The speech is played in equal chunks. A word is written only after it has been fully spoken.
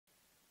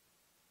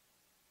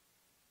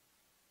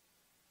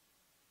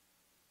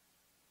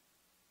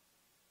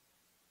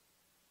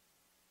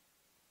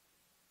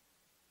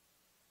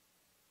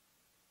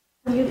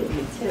muted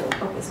me too.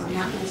 Okay, so I'm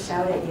not going to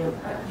shout at you.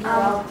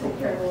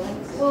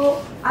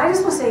 Well, I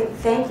just want to say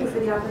thank you for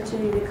the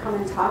opportunity to come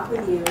and talk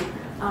with you.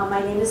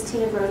 My name is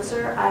Tina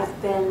Grotzer.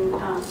 I've been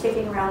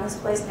kicking around this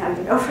place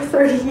now, for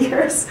 30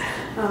 years.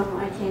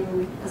 I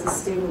came as a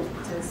student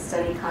to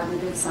study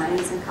cognitive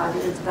science and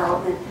cognitive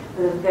development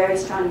with a very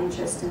strong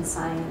interest in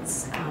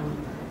science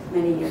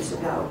many years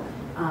ago.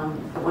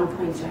 At one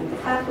point joined the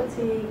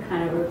faculty,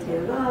 kind of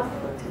rotated off,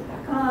 rotated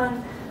back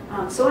on.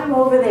 So I'm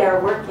over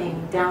there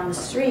working down the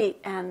street,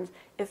 and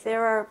if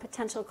there are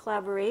potential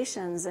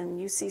collaborations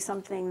and you see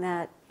something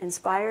that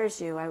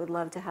inspires you, I would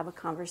love to have a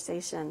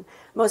conversation.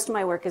 Most of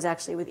my work is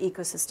actually with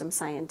ecosystem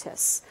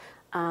scientists.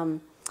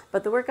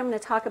 But the work I'm going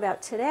to talk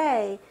about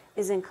today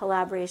is in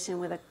collaboration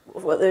with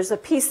there's a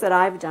piece that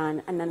I've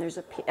done, and then there's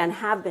and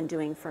have been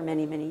doing for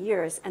many, many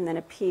years, and then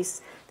a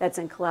piece that's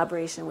in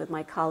collaboration with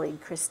my colleague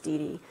Chris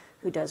Deedy,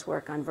 who does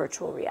work on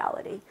virtual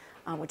reality.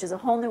 Which is a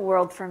whole new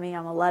world for me.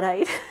 I'm a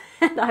Luddite,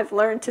 and I've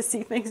learned to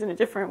see things in a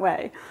different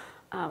way.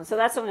 So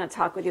that's what I'm going to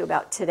talk with you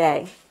about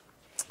today.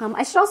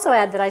 I should also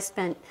add that I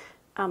spent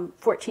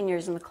 14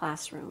 years in the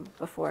classroom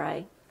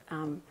before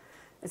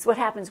it's what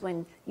happens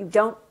when you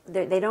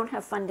they don't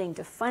have funding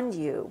to fund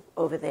you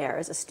over there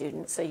as a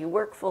student, so you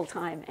work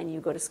full-time and you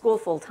go to school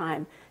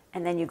full-time,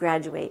 and then you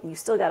graduate, and you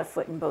still got a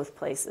foot in both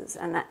places,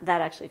 and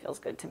that actually feels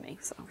good to me.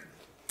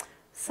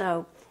 So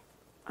oh,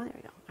 there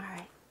we go. All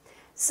right.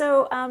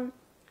 So,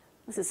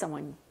 this is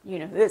someone,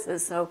 who this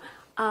is. So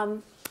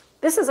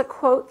this is a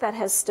quote that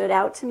has stood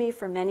out to me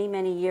for many,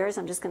 many years.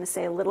 I'm just going to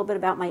say a little bit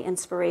about my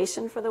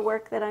inspiration for the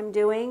work that I'm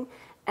doing.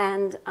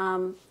 And,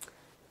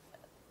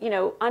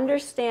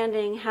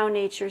 understanding how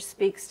nature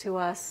speaks to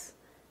us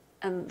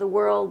and the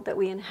world that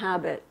we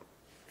inhabit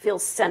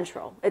feels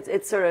central.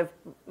 It's sort of,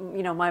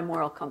 my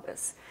moral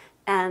compass.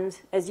 And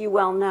as you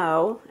well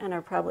know, and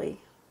are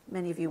probably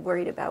many of you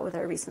worried about with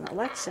our recent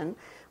election,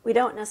 we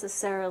don't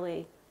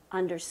necessarily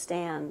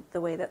understand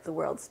the way that the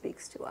world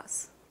speaks to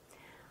us.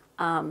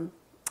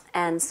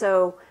 And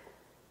so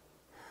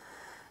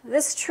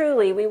this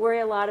truly, we worry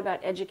a lot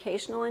about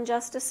educational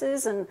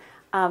injustices, and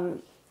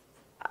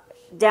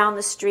down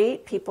the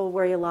street, people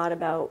worry a lot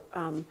about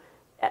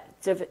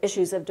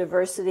issues of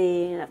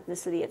diversity and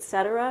ethnicity, et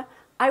cetera.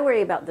 I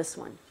worry about this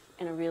one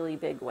in a really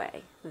big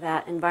way,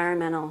 that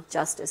environmental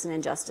justice and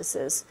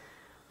injustices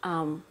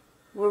will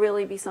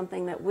really be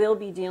something that we'll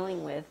be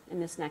dealing with in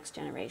this next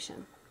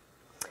generation.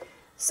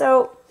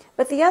 So,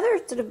 but the other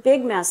sort of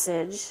big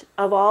message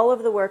of all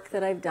of the work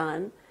that I've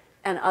done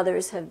and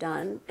others have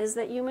done is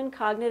that human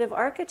cognitive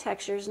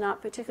architecture is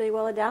not particularly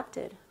well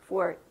adapted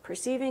for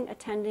perceiving,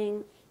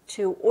 attending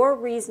to, or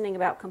reasoning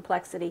about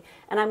complexity.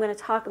 And I'm going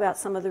to talk about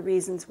some of the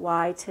reasons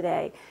why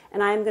today.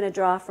 And I'm going to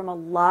draw from a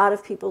lot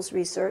of people's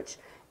research,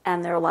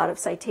 and there are a lot of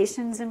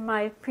citations in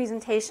my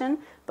presentation,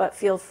 but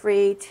feel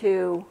free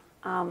to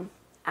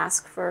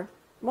ask for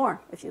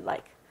more if you'd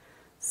like.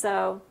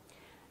 So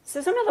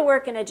some of the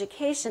work in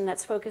education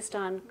that's focused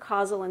on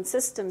causal and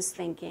systems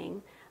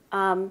thinking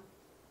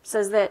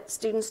says that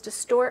students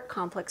distort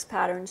complex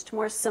patterns to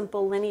more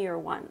simple linear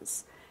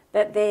ones,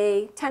 that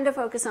they tend to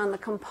focus on the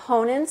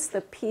components,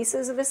 the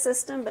pieces of a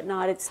system, but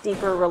not its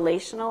deeper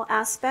relational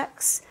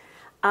aspects,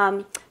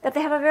 that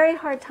they have a very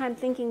hard time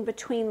thinking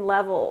between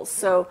levels.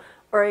 So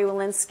Uri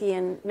Walensky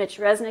and Mitch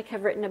Resnick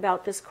have written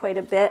about this quite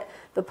a bit,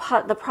 the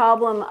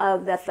problem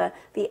of that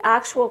the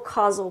actual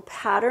causal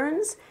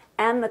patterns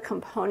and the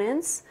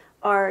components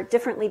are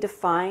differently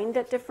defined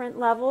at different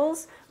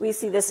levels. We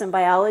see this in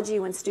biology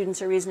when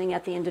students are reasoning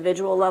at the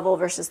individual level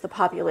versus the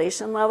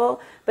population level.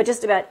 But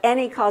just about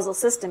any causal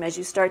system, as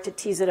you start to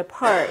tease it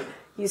apart,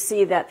 you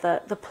see that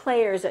the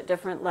players at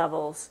different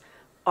levels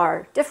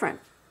are different.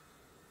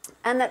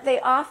 And that they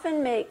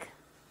often make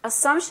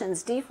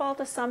assumptions, default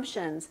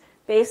assumptions,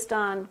 based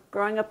on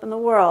growing up in the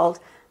world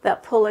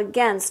that pull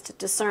against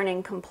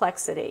discerning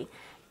complexity.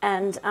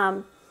 And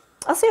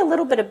I'll say a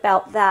little bit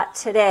about that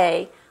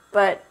today,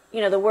 but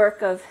the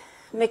work of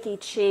Mickey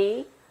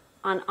Chi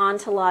on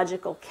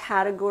ontological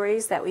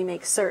categories, that we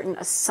make certain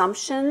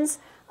assumptions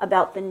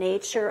about the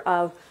nature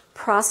of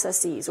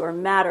processes or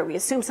matter. We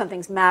assume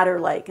something's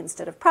matter-like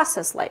instead of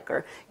process-like,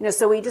 or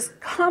so we just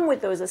come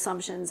with those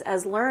assumptions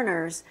as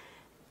learners,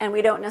 and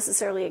we don't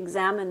necessarily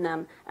examine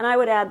them. And I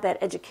would add that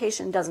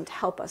education doesn't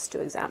help us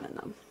to examine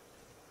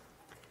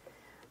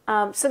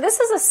them. So this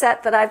is a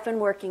set that I've been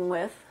working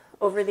with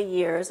over the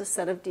years, a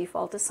set of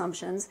default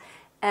assumptions,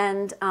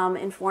 and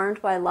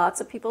informed by lots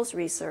of people's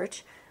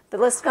research. The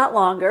list got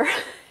longer.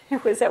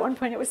 At one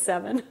point it was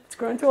 7. It's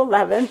grown to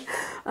 11.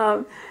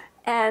 I'm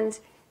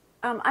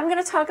going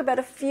to talk about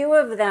a few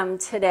of them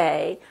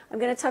today. I'm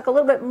going to talk a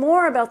little bit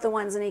more about the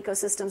ones in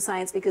ecosystem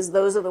science because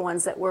those are the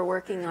ones that we're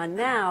working on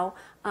now.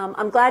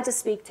 I'm glad to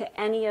speak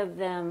to any of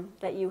them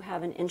that you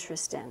have an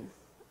interest in,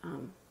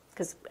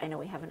 because I know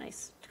we have a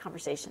nice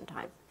conversation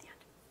time at the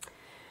end.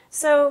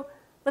 So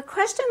the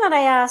question that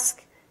I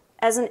ask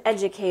as an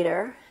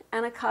educator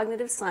and a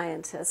cognitive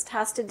scientist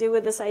has to do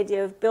with this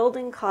idea of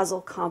building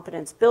causal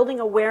competence, building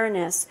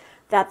awareness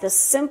that the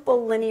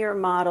simple linear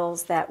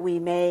models that we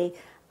may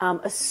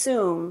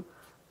assume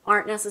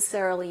aren't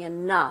necessarily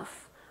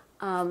enough.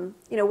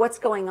 What's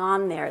going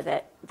on there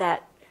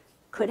that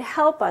could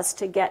help us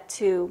to get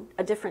to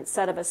a different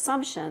set of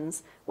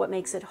assumptions, what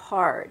makes it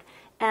hard.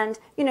 And,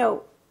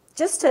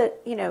 just to,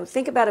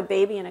 think about a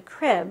baby in a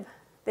crib,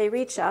 they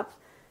reach up,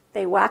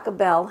 they whack a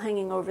bell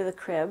hanging over the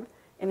crib,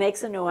 it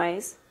makes a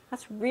noise.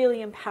 That's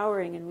really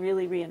empowering and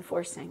really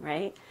reinforcing,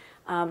 right?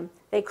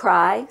 They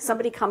cry,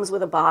 somebody comes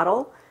with a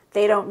bottle,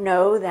 they don't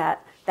know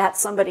that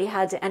somebody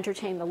had to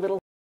entertain the little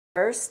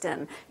first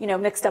and,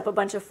 mixed up a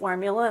bunch of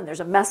formula and there's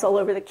a mess all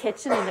over the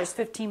kitchen and there's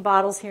 15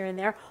 bottles here and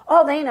there.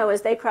 All they know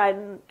is they cried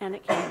and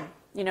it came.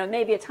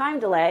 Maybe a time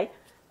delay,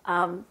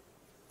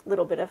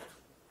 little bit of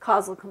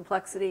causal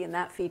complexity in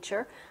that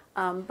feature,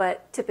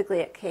 but typically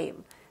it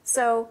came.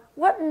 So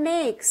what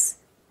makes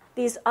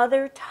these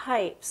other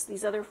types,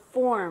 these other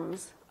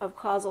forms of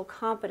causal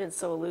competence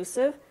so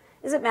elusive?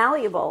 Is it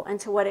malleable, and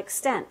to what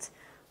extent?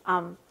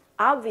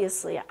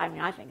 Obviously,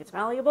 I think it's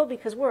malleable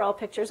because we're all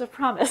pictures of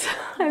promise.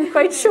 I'm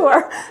quite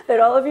sure that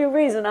all of you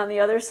reason on the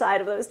other side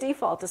of those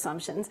default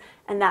assumptions,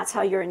 and that's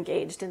how you're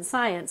engaged in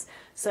science.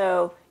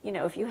 So,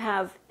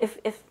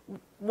 if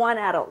one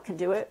adult can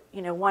do it,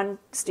 one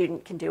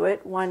student can do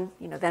it,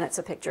 then it's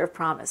a picture of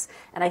promise.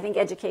 And I think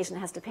education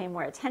has to pay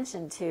more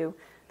attention to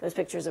those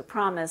pictures of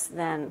promise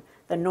than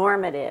the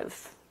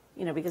normative,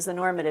 because the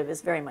normative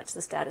is very much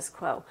the status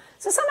quo.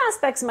 So some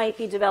aspects might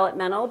be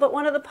developmental, but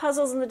one of the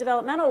puzzles in the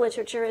developmental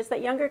literature is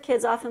that younger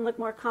kids often look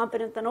more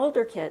competent than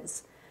older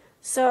kids.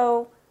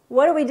 So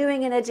what are we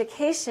doing in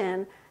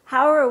education?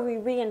 How are we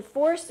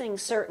reinforcing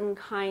certain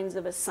kinds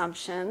of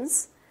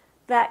assumptions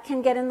that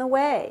can get in the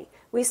way?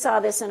 We saw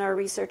this in our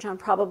research on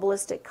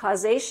probabilistic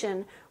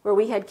causation, where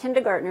we had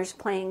kindergartners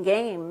playing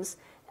games,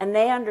 and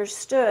they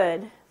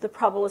understood the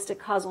probabilistic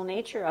causal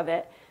nature of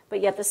it,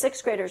 but yet the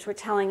sixth graders were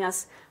telling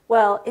us,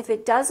 well, if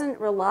it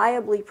doesn't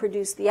reliably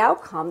produce the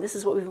outcome, this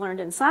is what we've learned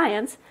in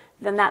science,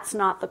 then that's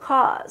not the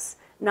cause,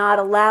 not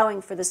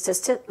allowing for the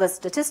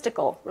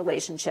statistical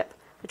relationship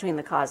between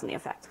the cause and the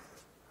effect.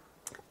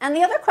 And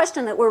the other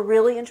question that we're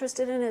really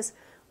interested in is,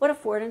 what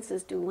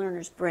affordances do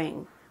learners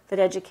bring that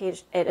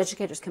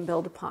educators can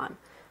build upon?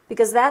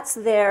 Because that's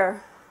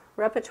their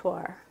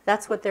repertoire.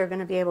 That's what they're going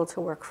to be able to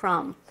work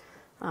from.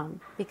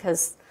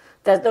 Because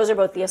those are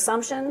both the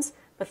assumptions,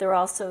 but they're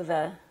also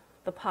the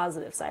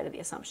positive side of the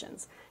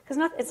assumptions.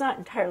 Because it's not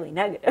entirely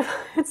negative.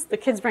 The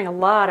kids bring a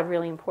lot of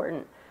really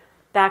important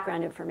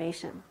background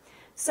information.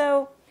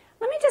 So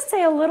let me just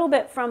say a little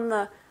bit from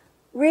the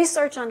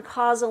research on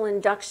causal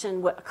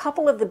induction, what a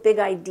couple of the big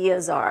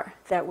ideas are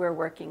that we're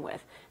working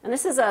with. And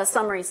this is a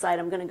summary slide.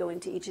 I'm going to go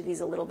into each of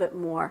these a little bit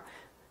more.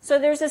 So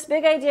there's this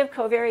big idea of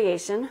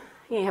covariation.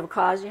 You have a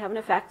cause, you have an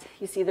effect.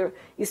 You see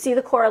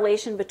the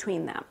correlation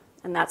between them.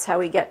 And that's how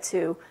we get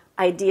to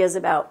ideas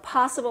about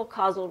possible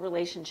causal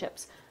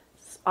relationships.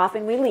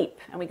 Often we leap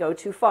and we go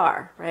too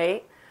far,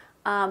 right?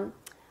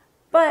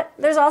 But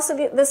there's also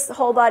this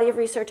whole body of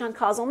research on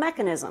causal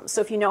mechanisms. So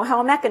if you know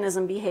how a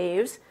mechanism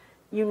behaves,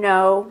 you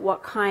know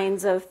what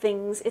kinds of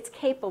things it's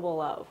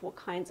capable of, what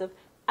kinds of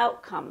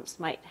outcomes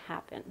might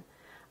happen.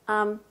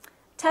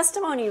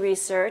 Testimony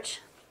research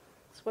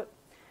is what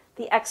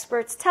the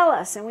experts tell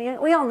us, and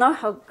we all know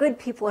how good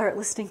people are at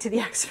listening to the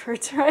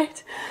experts,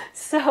 right?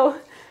 So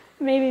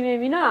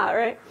maybe not,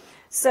 right?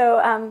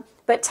 So,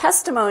 but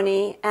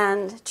testimony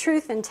and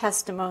truth in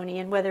testimony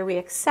and whether we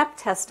accept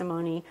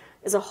testimony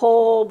is a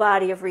whole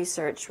body of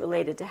research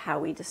related to how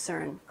we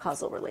discern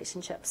causal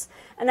relationships.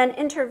 And then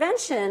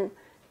intervention,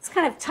 it's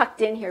kind of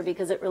tucked in here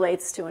because it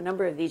relates to a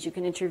number of these. You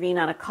can intervene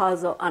on a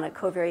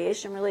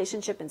covariation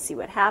relationship and see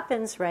what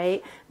happens,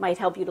 right? Might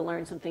help you to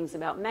learn some things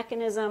about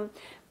mechanism,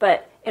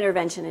 but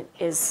intervention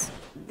is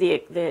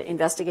the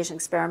investigation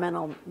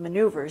experimental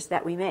maneuvers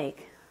that we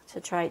make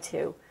to try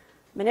to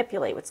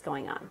manipulate what's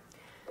going on.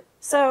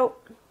 So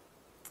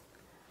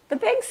the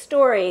big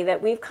story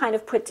that we've kind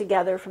of put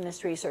together from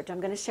this research, I'm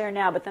going to share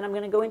now, but then I'm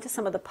going to go into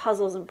some of the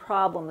puzzles and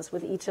problems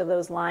with each of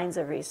those lines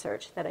of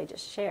research that I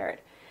just shared.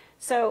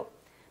 So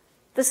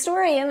the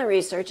story in the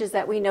research is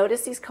that we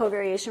notice these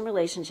covariation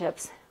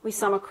relationships, we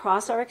sum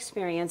across our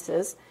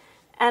experiences,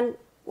 and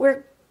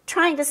we're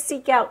trying to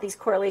seek out these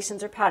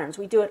correlations or patterns.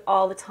 We do it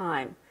all the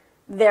time.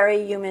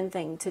 Very human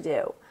thing to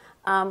do.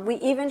 We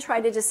even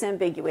try to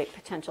disambiguate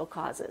potential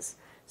causes.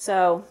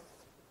 So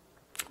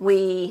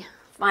we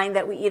find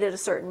that we eat at a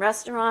certain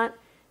restaurant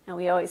and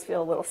we always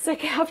feel a little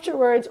sick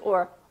afterwards,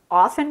 or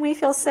often we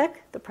feel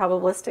sick, the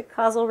probabilistic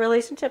causal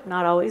relationship,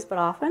 not always, but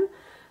often.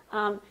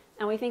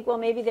 And we think, well,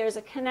 maybe there's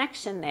a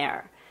connection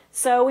there.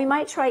 So we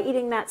might try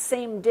eating that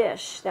same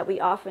dish that we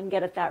often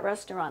get at that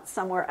restaurant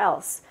somewhere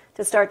else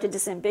to start to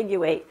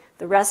disambiguate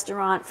the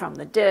restaurant from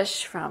the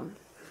dish, from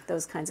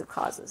those kinds of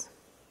causes.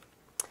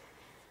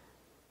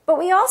 But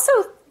we also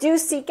do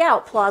seek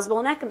out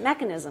plausible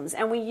mechanisms,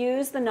 and we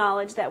use the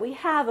knowledge that we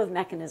have of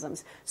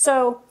mechanisms.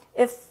 So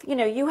if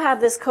you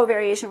have this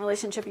covariation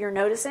relationship you're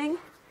noticing,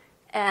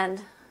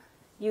 and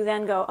you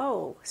then go,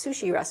 oh,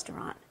 sushi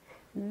restaurant,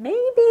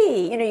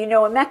 maybe you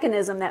know a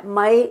mechanism that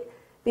might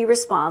be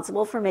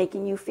responsible for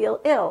making you feel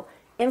ill.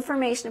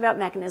 information about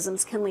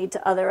mechanisms can lead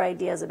to other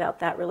ideas about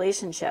that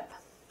relationship.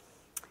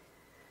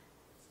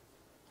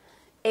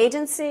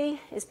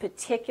 Agency is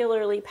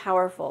particularly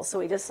powerful.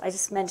 So I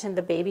just mentioned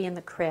the baby in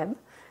the crib.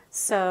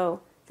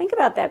 So think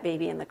about that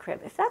baby in the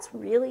crib. If that's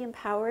really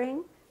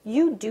empowering,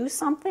 you do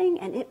something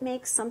and it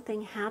makes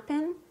something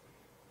happen,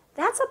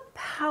 that's a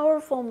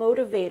powerful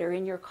motivator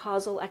in your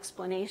causal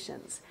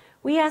explanations.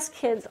 We ask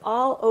kids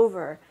all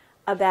over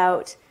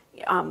about,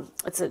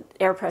 it's an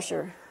air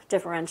pressure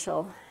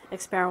differential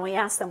experiment. We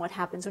ask them what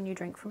happens when you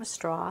drink from a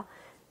straw,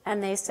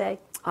 and they say,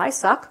 I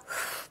suck,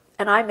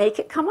 and I make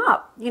it come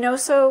up.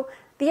 So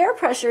the air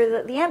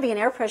pressure, the ambient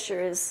air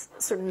pressure is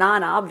sort of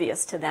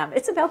non-obvious to them.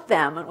 It's about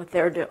them and what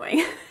they're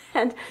doing.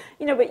 And,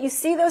 but you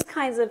see those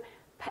kinds of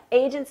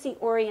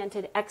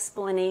agency-oriented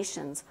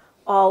explanations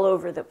all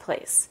over the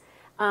place.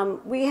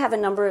 We have a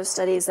number of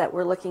studies that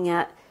we're looking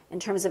at in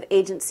terms of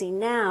agency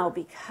now,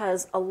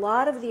 because a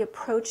lot of the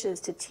approaches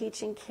to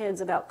teaching kids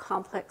about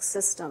complex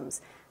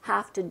systems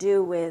have to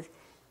do with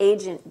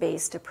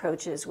agent-based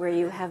approaches, where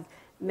you have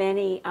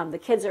many, the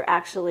kids are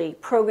actually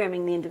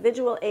programming the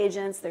individual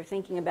agents. They're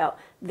thinking about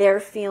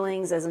their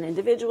feelings as an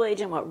individual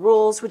agent. What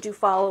rules would you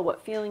follow?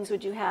 What feelings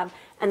would you have?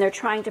 And they're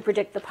trying to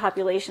predict the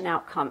population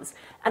outcomes.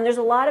 And there's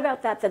a lot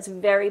about that that's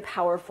very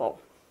powerful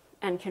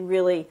and can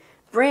really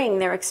bring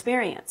their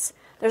experience.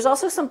 There's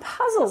also some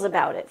puzzles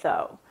about it,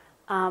 though.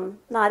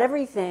 Not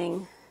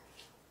everything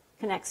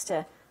connects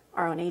to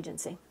our own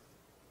agency.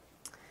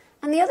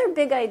 And the other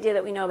big idea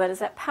that we know about is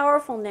that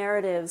powerful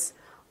narratives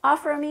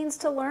offer a means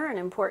to learn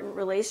important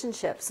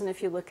relationships. And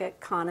if you look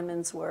at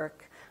Kahneman's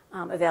work,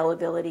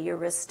 availability,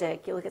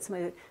 heuristic, you look at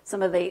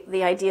some of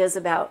the ideas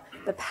about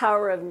the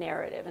power of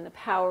narrative and the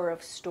power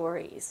of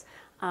stories.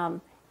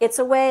 It's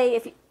a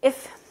way,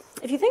 if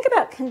you think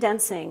about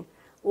condensing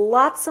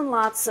lots and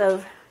lots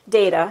of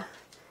data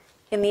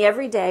in the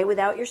everyday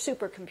without your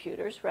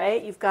supercomputers,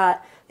 right? You've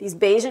got these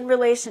Bayesian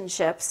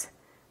relationships.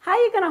 How are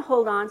you going to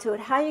hold on to it?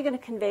 How are you going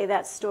to convey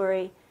that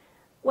story?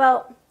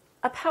 Well,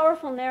 a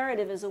powerful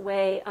narrative is a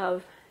way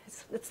of,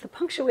 it's the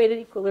punctuated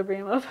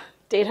equilibrium of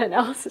data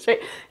analysis, right?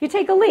 You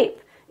take a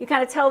leap. You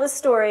kind of tell the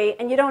story,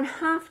 and you don't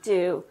have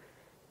to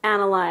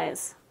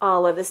analyze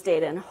all of this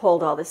data and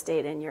hold all this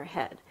data in your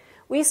head.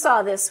 We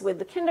saw this with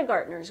the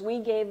kindergartners. We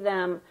gave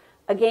them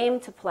a game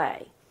to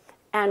play.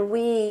 And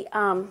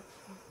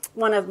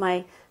one of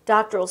my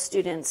doctoral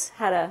students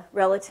had a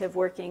relative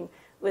working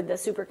with the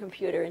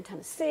supercomputer in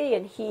Tennessee,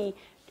 and he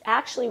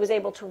actually was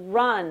able to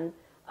run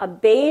a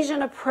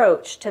Bayesian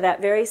approach to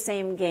that very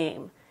same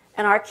game.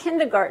 And our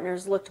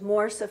kindergartners looked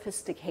more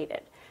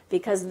sophisticated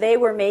because they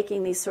were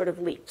making these sort of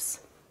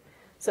leaps.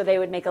 So they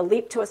would make a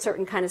leap to a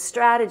certain kind of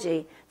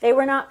strategy. They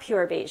were not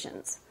pure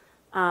Bayesians.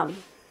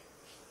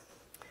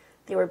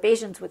 They were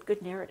Bayesians with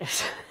good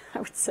narratives, I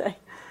would say.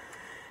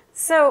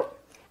 So,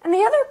 and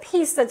the other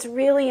piece that's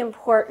really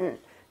important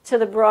to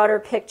the broader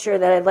picture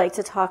that I'd like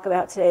to talk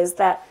about today is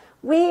that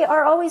we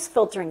are always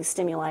filtering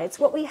stimuli. It's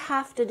what we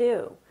have to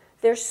do.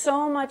 There's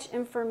so much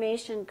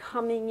information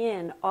coming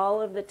in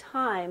all of the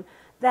time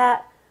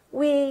that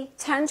we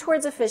tend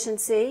towards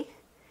efficiency.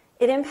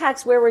 It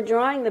impacts where we're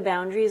drawing the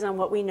boundaries on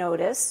what we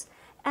notice.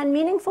 And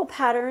meaningful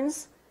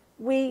patterns,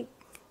 we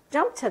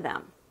jump to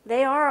them.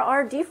 They are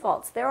our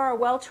defaults. They're our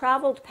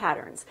well-traveled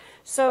patterns.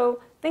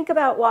 So think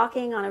about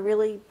walking on a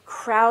really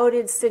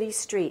crowded city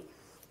street.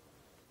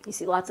 You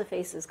see lots of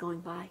faces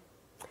going by.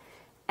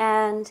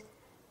 And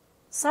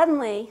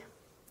suddenly,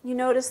 you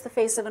notice the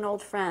face of an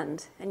old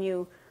friend,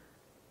 and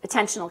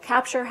attentional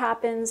capture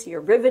happens, you're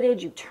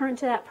riveted, you turn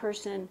to that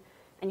person,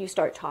 and you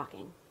start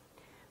talking.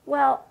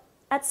 Well,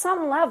 at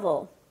some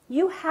level,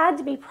 you had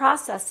to be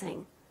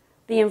processing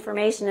the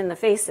information in the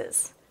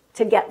faces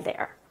to get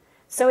there.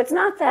 So it's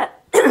not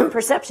that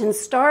perception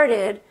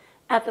started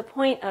at the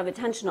point of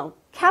attentional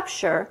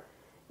capture.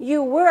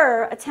 You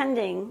were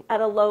attending at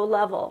a low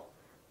level,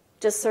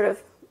 just sort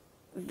of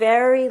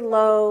very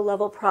low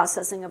level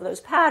processing of those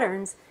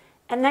patterns.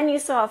 And then you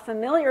saw a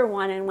familiar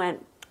one and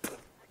went,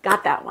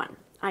 got that one.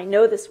 I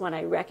know this one,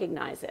 I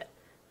recognize it,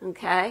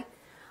 okay?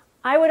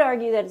 I would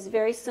argue that it's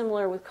very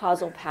similar with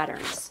causal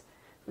patterns,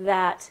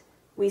 that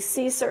we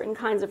see certain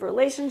kinds of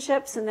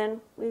relationships and then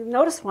we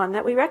notice one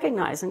that we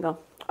recognize and go,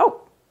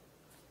 oh,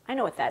 I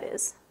know what that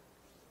is.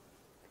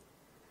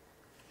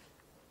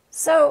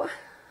 So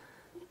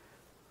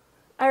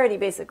I already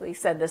basically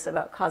said this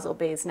about causal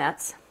Bayes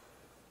nets.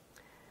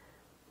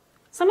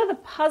 Some of the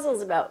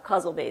puzzles about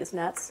causal Bayes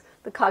nets,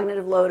 the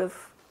cognitive load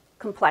of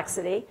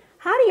complexity,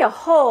 how do you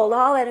hold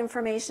all that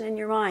information in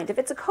your mind? If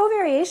it's a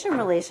covariation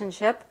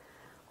relationship,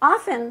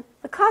 often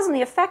the cause and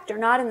the effect are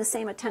not in the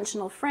same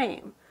attentional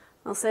frame.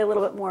 I'll say a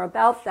little bit more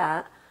about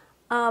that.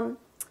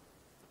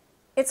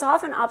 It's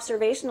often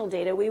observational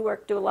data. We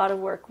do a lot of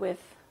work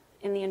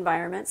in the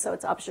environment, so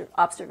it's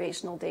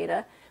observational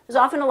data. There's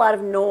often a lot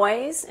of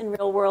noise in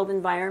real-world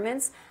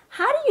environments.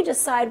 How do you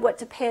decide what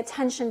to pay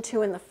attention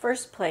to in the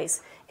first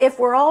place if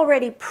we're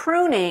already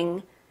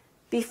pruning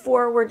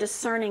before we're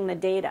discerning the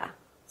data?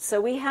 So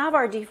we have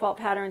our default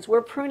patterns.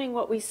 We're pruning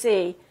what we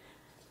see.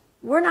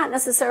 We're not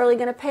necessarily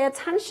going to pay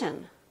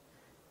attention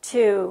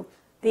to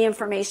the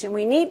information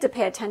we need to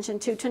pay attention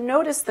to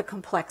notice the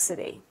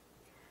complexity.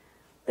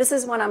 This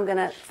is one I'm going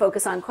to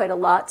focus on quite a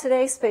lot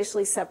today,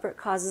 spatially separate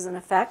causes and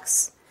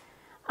effects.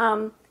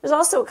 There's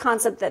also a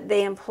concept that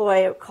they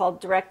employ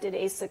called directed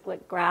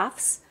acyclic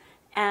graphs,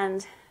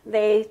 and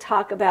they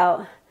talk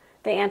about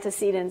the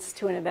antecedents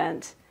to an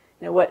event,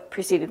 what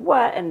preceded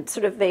what, and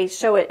sort of they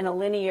show it in a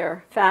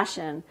linear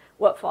fashion,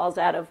 what falls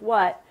out of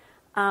what.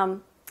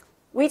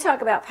 We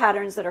talk about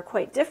patterns that are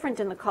quite different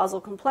in the causal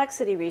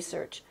complexity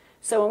research.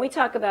 So when we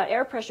talk about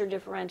air pressure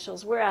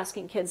differentials, we're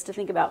asking kids to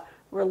think about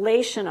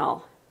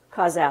relational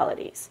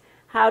causalities.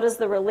 How does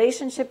the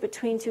relationship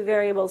between two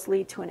variables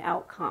lead to an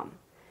outcome?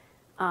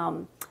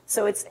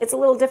 So it's a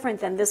little different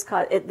than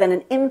than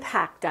an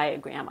impact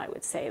diagram, I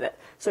would say, that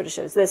sort of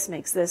shows this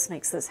makes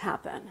this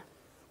happen.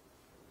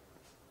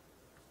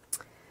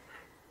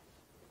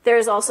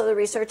 There's also the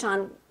research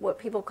on what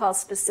people call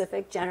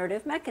specific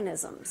generative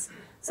mechanisms.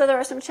 So there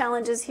are some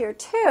challenges here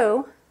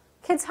too.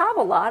 Kids have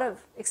a lot of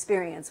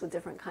experience with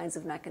different kinds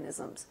of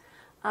mechanisms.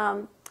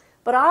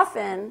 But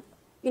often,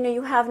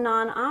 you have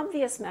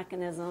non-obvious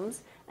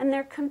mechanisms, and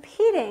they're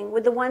competing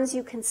with the ones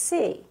you can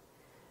see.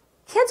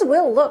 Kids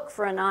will look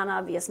for a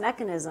non-obvious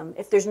mechanism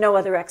if there's no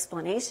other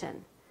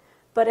explanation.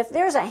 But if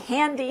there's a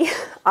handy,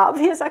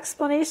 obvious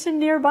explanation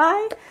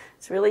nearby,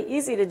 it's really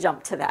easy to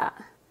jump to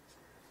that.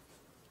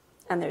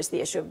 And there's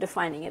the issue of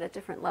defining it at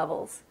different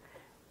levels.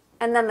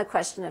 And then the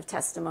question of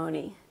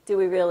testimony. Do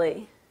we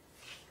really,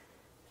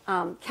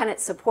 can it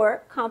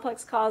support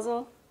complex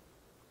causal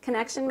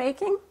connection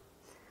making?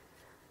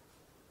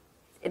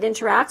 It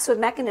interacts with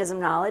mechanism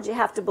knowledge. You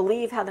have to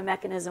believe how the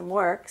mechanism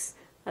works.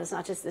 It's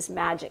not just this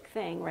magic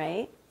thing,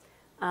 right?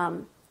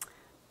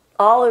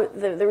 All of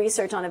the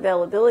research on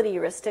availability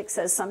heuristics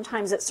says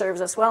sometimes it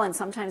serves us well and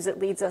sometimes it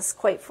leads us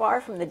quite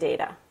far from the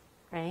data,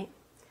 right?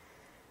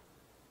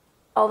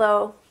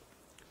 Although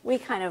we're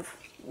kind of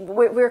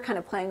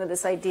playing with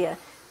this idea,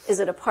 is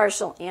it a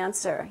partial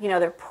answer?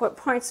 There are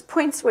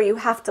points where you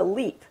have to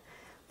leap,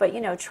 but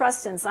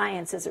trust in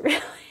science is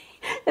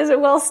a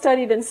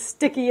well-studied and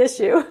sticky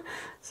issue.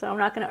 So I'm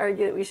not going to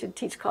argue that we should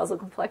teach causal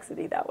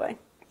complexity that way.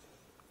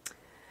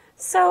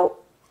 So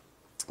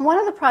one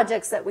of the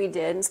projects that we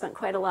did and spent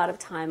quite a lot of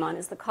time on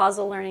is the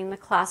Causal Learning in the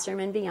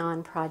Classroom and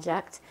Beyond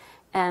project.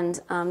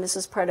 And this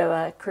was part of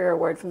a career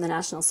award from the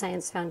National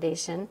Science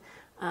Foundation.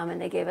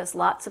 And they gave us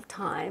lots of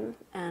time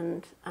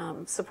and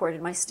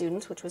supported my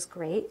students, which was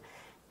great.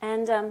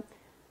 And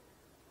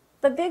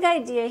the big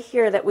idea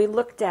here that we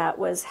looked at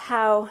was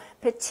how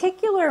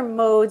particular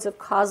modes of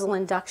causal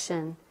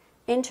induction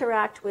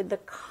interact with the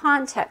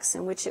context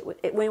in which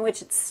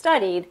it's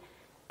studied,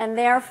 and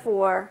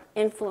therefore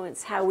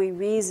influence how we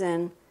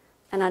reason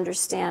and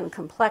understand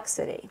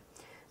complexity.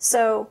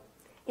 So,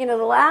 the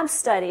lab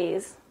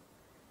studies,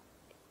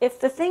 if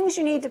the things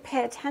you need to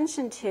pay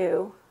attention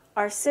to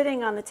are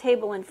sitting on the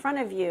table in front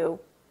of you,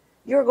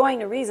 you're going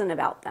to reason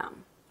about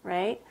them,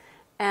 right?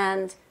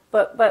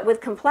 But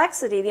with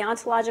complexity, the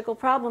ontological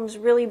problem's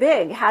really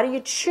big. How do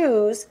you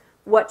choose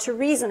what to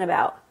reason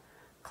about?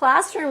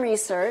 Classroom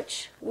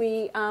research,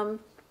 we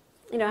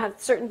have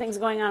certain things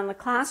going on in the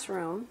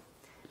classroom.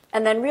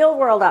 And then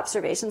real-world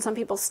observation, some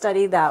people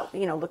study that,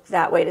 look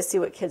that way to see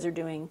what kids are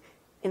doing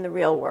in the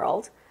real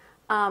world.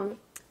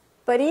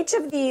 But each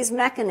of these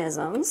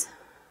mechanisms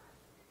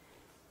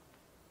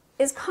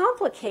is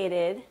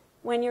complicated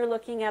when you're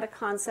looking at a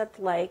concept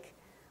like,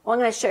 well, I'm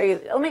going to show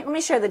you, let me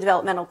share the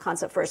developmental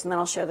concept first, and then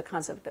I'll share the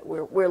concept that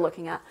we're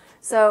looking at.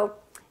 So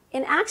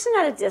in action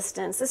at a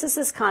distance, this is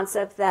this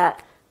concept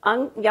that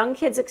young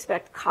kids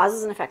expect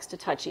causes and effects to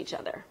touch each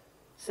other.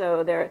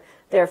 So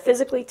they're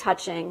physically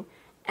touching,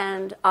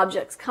 and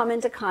objects come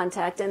into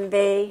contact, and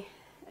they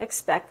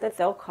expect that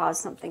they'll cause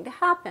something to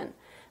happen.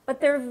 But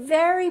they're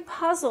very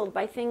puzzled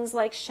by things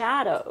like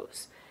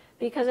shadows.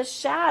 Because a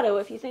shadow,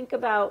 if you think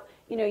about,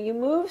 you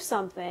move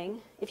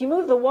something, if you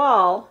move the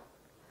wall,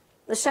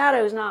 the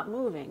shadow is not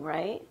moving,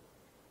 right?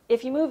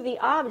 If you move the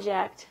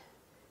object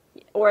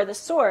or the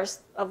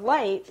source of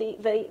light,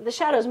 the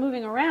shadow is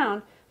moving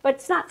around, but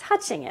it's not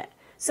touching it.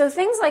 So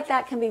things like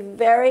that can be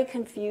very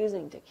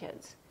confusing to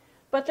kids.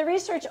 But the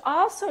research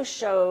also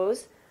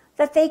shows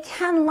that they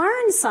can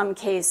learn some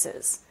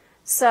cases.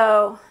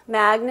 So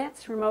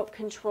magnets, remote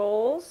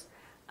controls.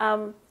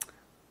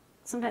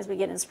 Sometimes we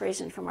get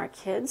inspiration from our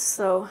kids.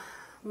 So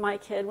my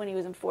kid, when he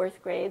was in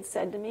 4th grade,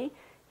 said to me,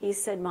 he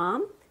said,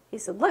 "Mom," he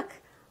said, "look,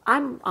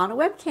 I'm on a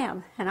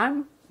webcam and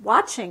I'm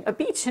watching a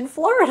beach in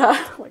Florida."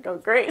 I'm like, "Oh,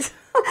 great.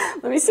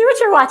 Let me see what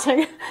you're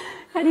watching."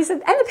 And he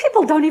said, "And the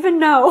people don't even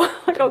know."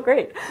 I'm like, "Oh,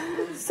 great."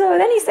 So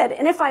then he said,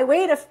 "And if I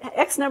wait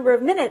X number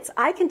of minutes,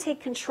 I can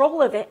take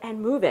control of it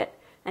and move it."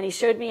 And he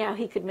showed me how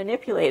he could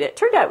manipulate it.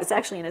 Turned out it was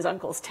actually in his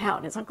uncle's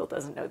town. His uncle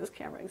doesn't know this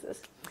camera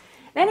exists.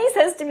 Then he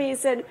says to me, he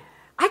said,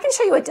 "I can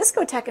show you a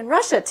discotheque in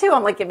Russia, too."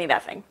 I'm like, "Give me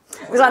that thing."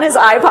 It was on his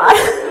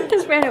iPod,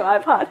 his brand new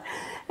iPod.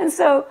 And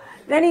so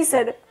then he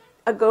said,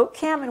 "A goat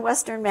cam in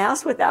Western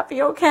Mass, would that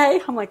be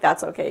okay?" I'm like,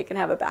 "That's okay. You can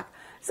have it back."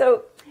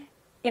 So,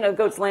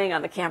 goat's laying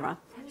on the camera.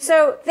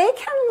 So they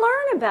can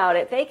learn about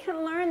it. They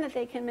can learn that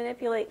they can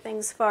manipulate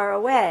things far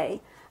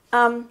away.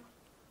 Not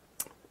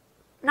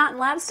in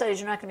lab studies,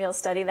 you're not going to be able to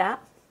study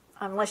that,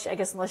 unless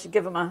you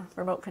give them a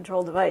remote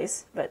control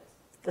device, but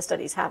the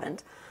studies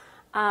haven't.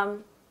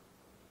 So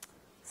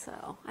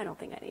I don't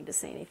think I need to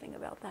say anything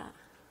about that.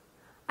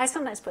 I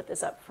sometimes put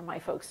this up for my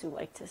folks who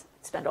like to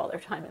spend all their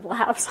time in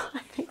labs.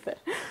 I think that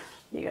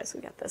you guys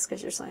will get this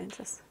because you're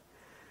scientists.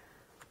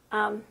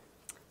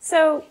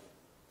 So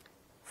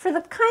for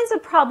the kinds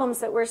of problems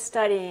that we're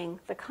studying,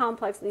 the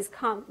complex,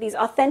 these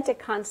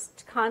authentic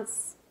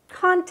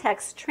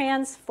contexts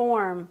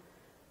transform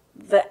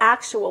the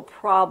actual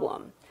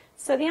problem.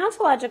 So the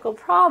ontological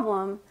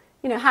problem,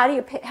 how do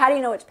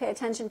you know what to pay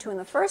attention to in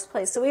the first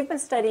place? So we've been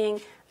studying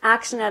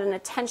action at an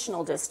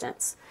attentional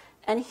distance.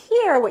 And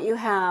here what you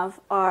have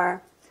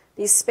are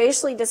these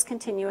spatially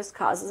discontinuous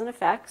causes and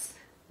effects.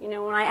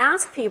 When I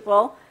ask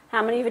people,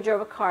 how many of you drove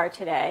a car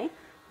today?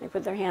 They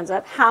put their hands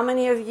up. How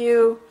many of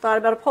you thought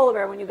about a polar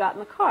bear when you got in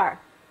the car?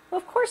 Well,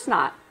 of course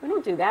not. We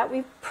don't do that.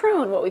 We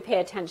prune what we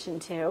pay attention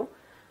to.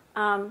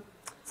 Some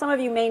of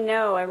you may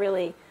know,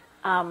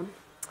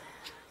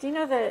 do you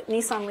know the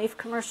Nissan Leaf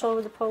commercial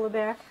with the polar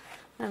bear?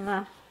 And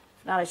if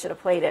not, I should have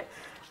played it.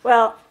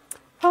 Well,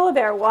 polar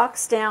bear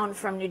walks down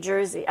from New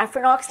Jersey,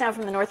 walks down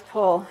from the North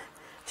Pole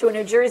to a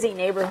New Jersey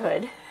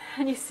neighborhood,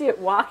 and you see it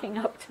walking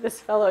up to this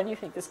fellow, and you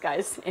think this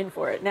guy's in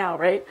for it now,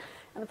 right?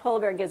 And the polar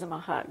bear gives him a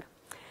hug.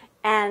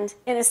 And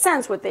in a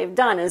sense, what they've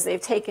done is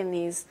they've taken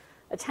these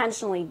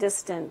attentionally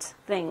distant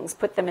things,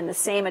 put them in the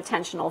same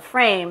attentional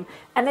frame,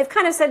 and they've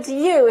kind of said to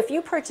you, if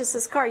you purchase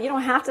this car, you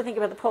don't have to think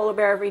about the polar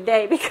bear every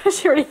day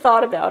because you already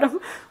thought about him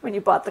when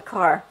you bought the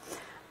car.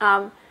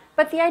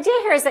 But the idea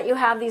here is that you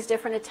have these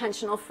different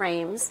attentional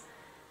frames.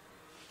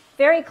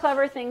 Very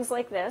clever things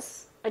like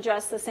this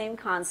address the same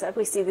concept.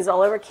 We see these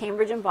all over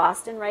Cambridge and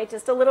Boston, right?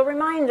 Just a little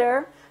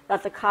reminder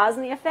that the cause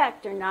and the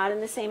effect are not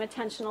in the same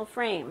attentional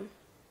frame.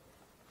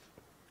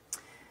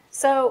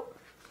 So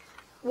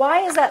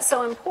why is that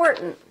so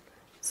important?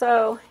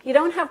 So you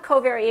don't have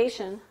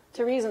covariation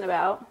to reason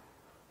about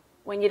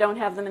when you don't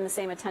have them in the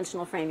same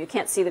attentional frame. You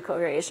can't see the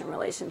covariation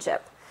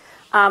relationship.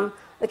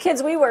 The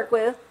kids we work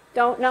with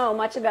don't know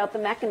much about the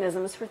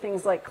mechanisms for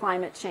things like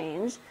climate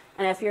change.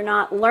 And if you're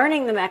not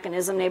learning the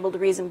mechanism and able to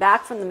reason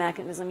back from the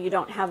mechanism, you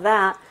don't have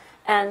that.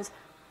 And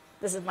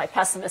this is my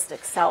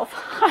pessimistic self.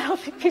 I don't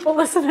think people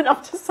listen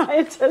enough to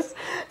scientists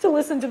to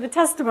listen to the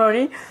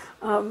testimony.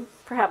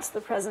 Perhaps the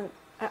present,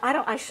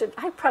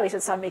 I probably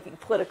should stop making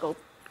political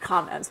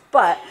comments,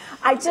 but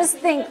I just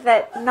think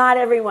that not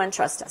everyone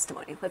trusts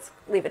testimony. Let's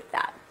leave it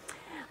at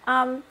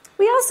that.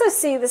 We also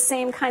see the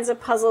same kinds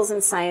of puzzles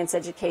in science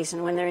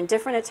education. When they're in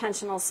different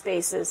attentional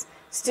spaces,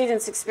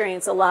 students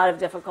experience a lot of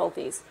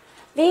difficulties.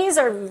 These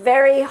are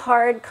very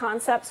hard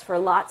concepts for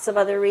lots of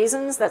other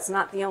reasons. That's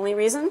not the only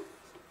reason.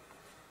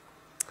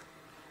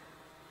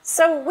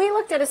 So we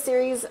looked at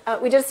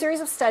we did a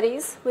series of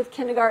studies with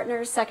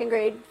kindergartners, second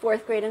grade,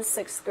 fourth grade, and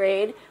sixth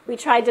grade. We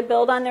tried to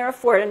build on their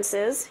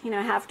affordances,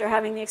 after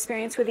having the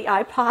experience with the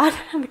iPod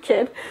and the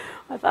kid.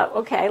 I thought,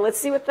 okay, let's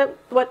see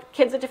what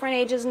kids at different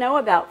ages know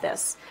about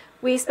this.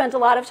 We spent a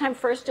lot of time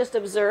first just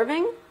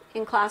observing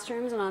in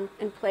classrooms and on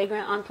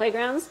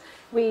playgrounds.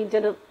 We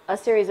did a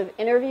series of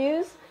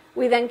interviews.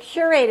 We then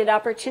curated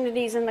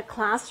opportunities in the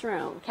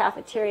classroom,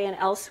 cafeteria, and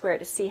elsewhere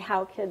to see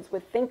how kids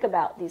would think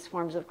about these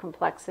forms of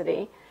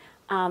complexity.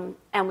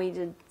 And we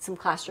did some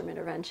classroom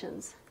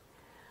interventions.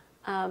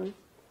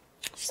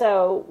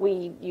 So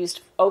we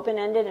used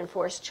open-ended and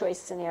forced choice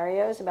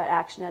scenarios about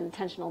action at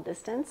intentional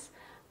distance.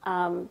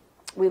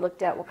 We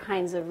looked at what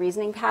kinds of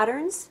reasoning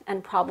patterns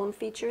and problem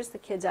features the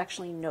kids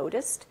actually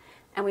noticed.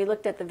 And we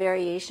looked at the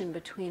variation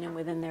between and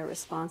within their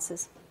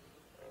responses.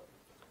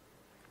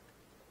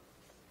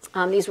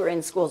 These were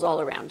in schools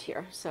all around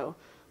here. So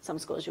some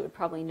schools you would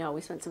probably know.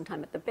 We spent some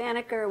time at the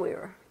Banneker. We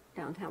were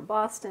downtown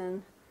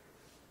Boston.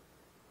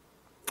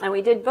 And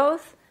we did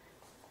both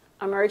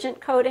emergent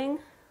coding,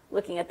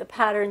 looking at the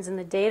patterns in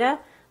the data,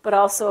 but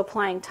also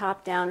applying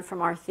top-down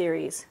from our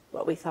theories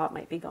what we thought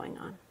might be going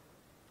on.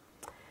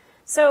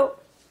 So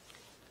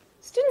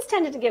students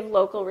tended to give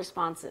local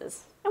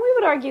responses. And we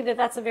would argue that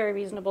that's a very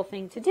reasonable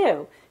thing to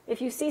do.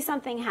 If you see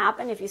something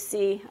happen, if you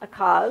see a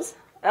cause,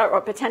 or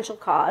a potential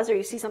cause, or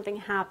you see something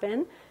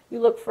happen, you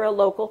look for a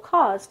local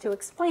cause to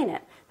explain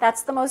it.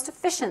 That's the most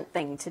efficient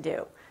thing to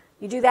do.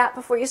 You do that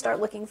before you start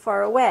looking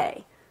far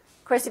away.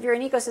 Of course, if you're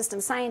an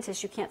ecosystem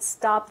scientist, you can't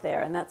stop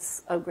there, and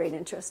that's of great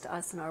interest to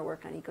us in our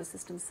work on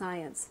ecosystem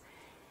science.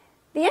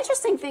 The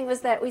interesting thing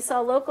was that we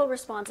saw local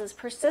responses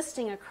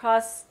persisting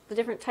across the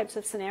different types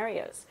of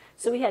scenarios.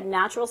 So we had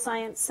natural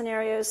science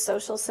scenarios,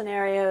 social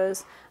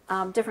scenarios,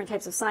 different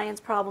types of science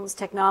problems,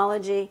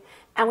 technology,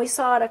 and we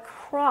saw it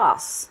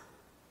across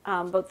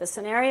both the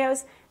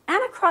scenarios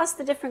and across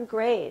the different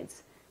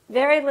grades.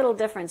 Very little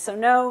difference. So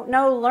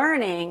no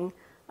learning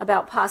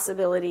about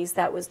possibilities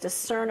that was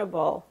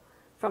discernible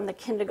from the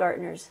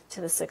kindergartners to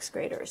the sixth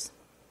graders.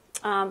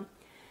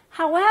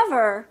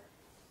 However,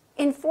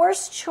 in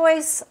forced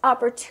choice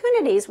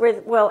opportunities, where,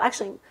 well,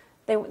 actually,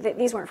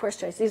 these weren't forced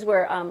choice. These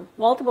were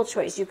multiple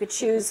choice. You could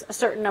choose a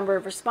certain number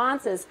of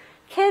responses.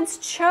 Kids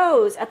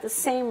chose at the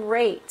same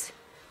rate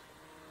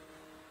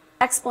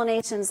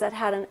explanations that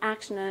had an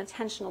action and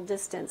attentional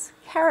distance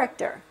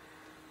character.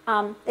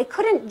 They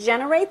couldn't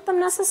generate them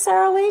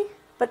necessarily,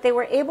 but they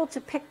were able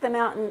to pick them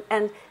out,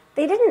 and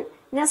they didn't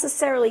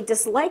necessarily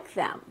dislike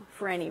them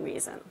for any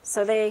reason.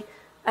 So they,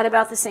 at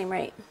about the same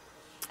rate.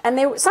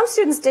 And some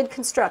students did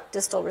construct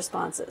distal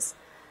responses.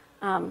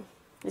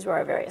 These were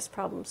our various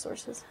problem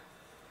sources.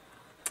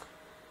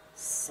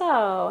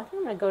 So I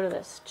think I'm going to go to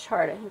this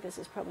chart. I think this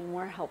is probably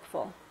more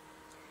helpful.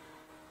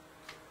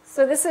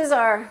 So this is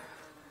our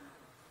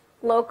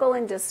local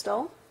and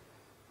distal.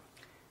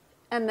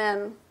 And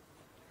then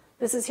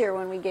this is here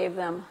when we gave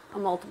them a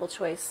multiple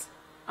choice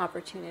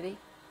opportunity.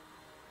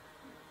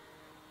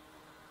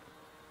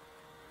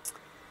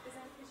 Is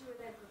that because you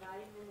were then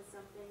providing them with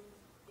something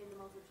in the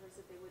multiple choice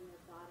that they wouldn't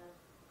have thought of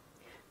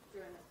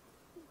during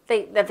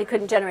the... That they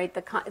couldn't generate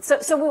the...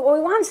 So what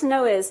we wanted to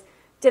know is,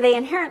 do they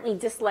inherently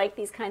dislike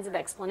these kinds of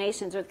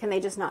explanations, or can they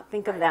just not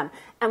think of them?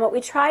 And what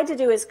we tried to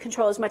do is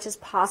control as much as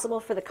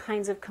possible for the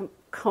kinds of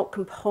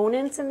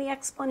components in the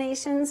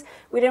explanations.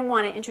 We didn't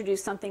want to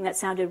introduce something that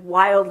sounded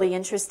wildly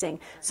interesting.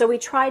 So we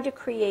tried to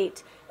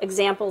create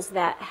examples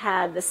that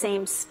had the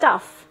same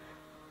stuff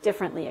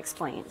differently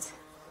explained.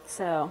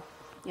 So,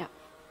 yeah.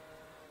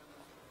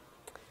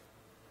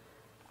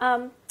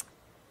 And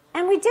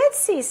we did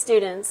see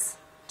students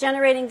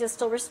generating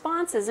distal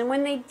responses. And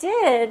when they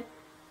did,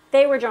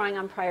 they were drawing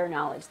on prior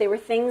knowledge. They were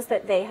things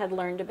that they had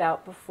learned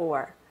about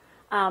before.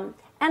 And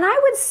I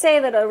would say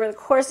that over the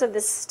course of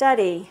this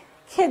study,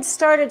 kids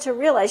started to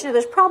realize,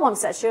 there's problem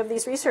sets. You have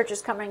these researchers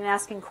coming and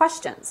asking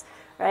questions,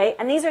 right?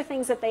 And these are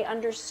things that they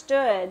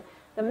understood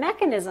the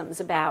mechanisms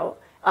about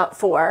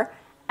for.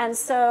 And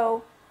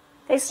so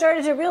they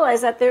started to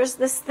realize that there's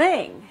this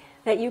thing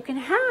that you can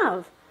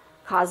have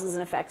causes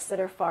and effects that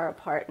are far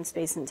apart in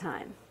space and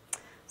time.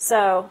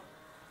 So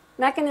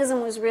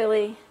mechanism was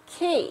really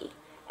key.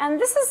 And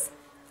this is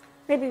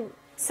maybe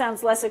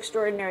sounds less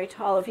extraordinary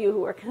to all of you who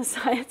work in the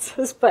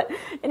sciences, but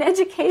in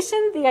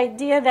education, the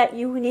idea that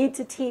you need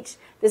to teach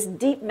this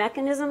deep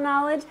mechanism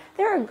knowledge,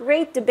 there are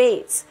great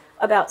debates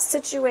about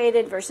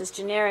situated versus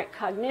generic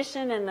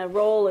cognition and the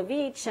role of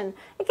each, and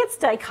it gets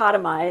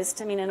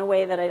dichotomized, in a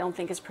way that I don't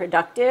think is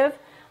productive.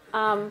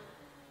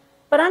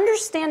 But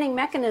understanding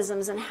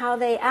mechanisms and how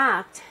they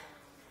act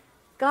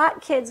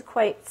got kids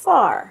quite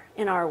far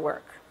in our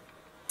work.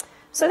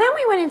 So then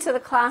we went into the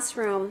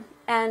classroom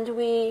and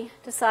we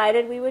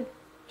decided we would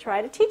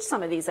try to teach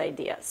some of these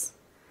ideas.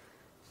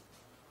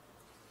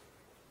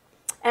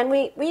 And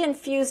we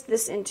infused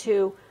this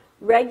into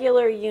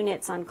regular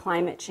units on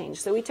climate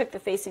change. So we took the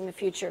Facing the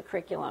Future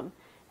curriculum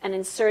and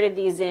inserted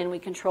these in. We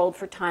controlled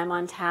for time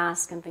on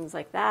task and things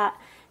like that,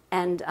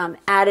 and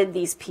added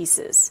these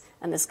pieces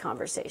in this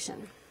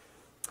conversation.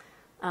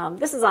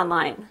 This is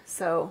online,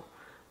 so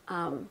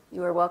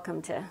you are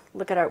welcome to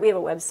look at we have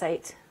a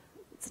website.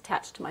 It's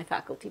attached to my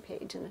faculty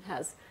page, and it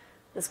has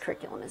this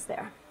curriculum is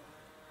there.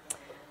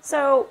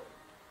 So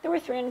there were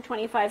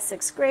 325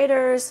 sixth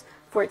graders,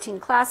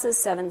 14 classes,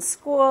 7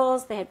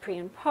 schools. They had pre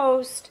and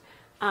post.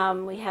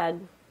 We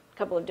had a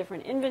couple of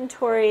different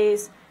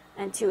inventories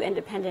and 2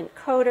 independent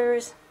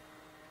coders.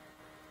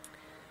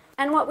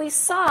 And what we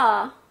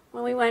saw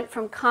when we went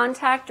from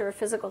contact or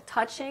physical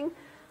touching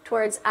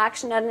towards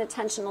action at an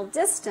attentional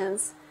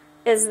distance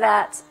is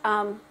that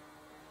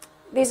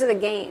these are the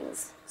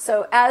gains.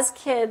 So as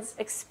kids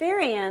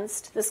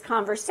experienced this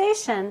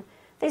conversation,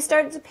 they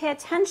started to pay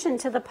attention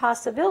to the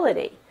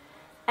possibility.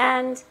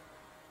 And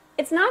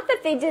it's not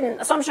that they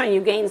didn't, so I'm showing you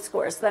gain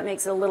scores, so that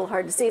makes it a little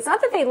hard to see. It's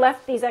not that they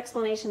left these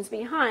explanations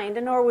behind,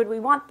 and nor would we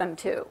want them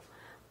to,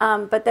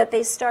 but that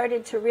they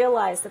started to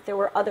realize that there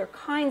were other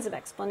kinds of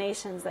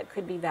explanations that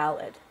could be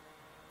valid.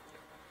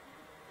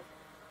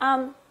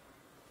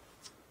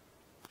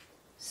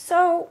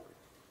 So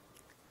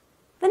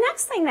the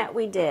next thing that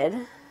we did,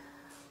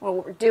 well,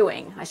 what we're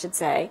doing, I should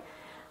say,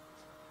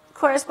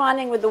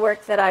 corresponding with the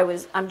work that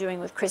I'm doing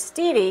with Chris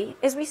Deedy,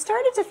 is we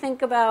started to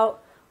think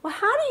about, well,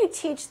 how do you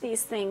teach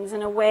these things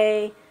in a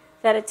way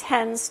that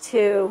attends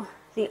to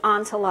the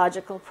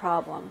ontological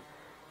problem?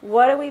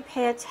 What do we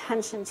pay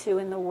attention to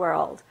in the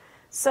world?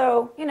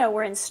 So,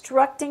 we're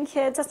instructing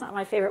kids. That's not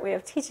my favorite way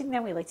of teaching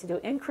them. We like to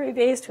do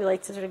inquiry-based. We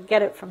like to sort of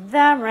get it from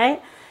them,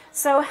 right?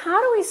 So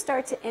how do we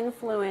start to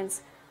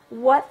influence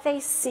what they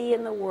see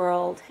in the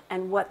world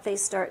and what they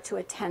start to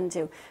attend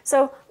to?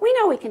 So we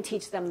know we can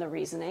teach them the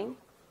reasoning.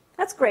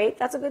 That's great.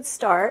 That's a good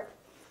start.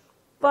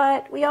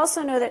 But we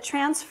also know that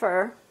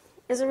transfer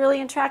is a really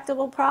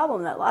intractable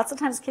problem, that lots of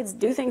times kids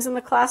do things in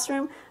the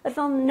classroom that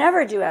they'll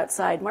never do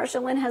outside. Marcia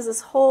Lynn has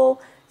this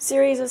whole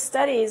series of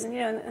studies,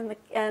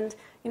 and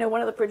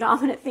one of the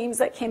predominant themes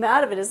that came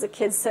out of it is the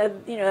kids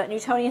said, that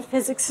Newtonian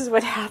physics is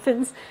what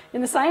happens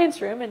in the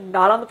science room and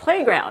not on the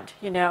playground,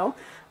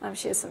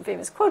 She has some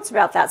famous quotes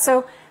about that.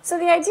 So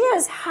the idea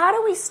is, how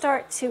do we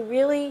start to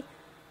really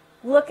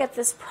look at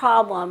this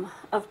problem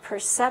of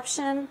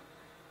perception,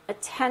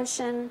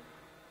 attention,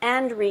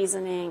 and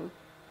reasoning,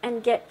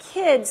 and get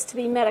kids to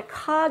be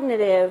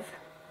metacognitive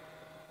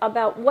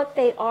about what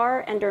they are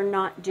and are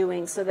not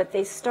doing so that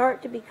they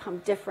start to become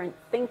different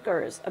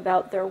thinkers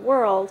about their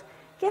world,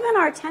 given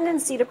our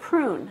tendency to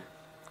prune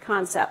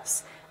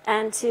concepts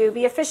and to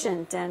be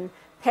efficient and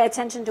pay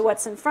attention to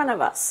what's in front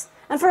of us.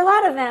 And for a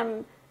lot of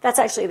them, that's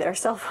actually their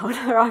cell phone,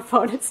 their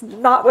iPhone. It's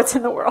not what's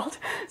in the world.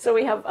 So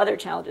we have other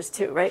challenges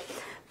too, right?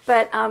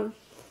 But I'm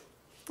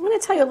going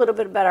to tell you a little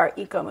bit about our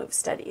EcoMove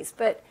studies.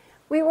 But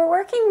we were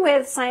working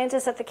with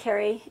scientists at the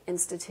Carey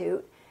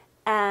Institute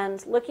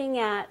and looking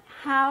at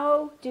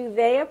how do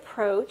they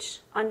approach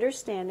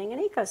understanding an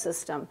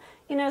ecosystem.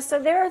 So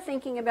they're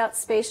thinking about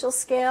spatial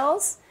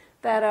scales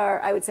that are,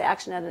 I would say,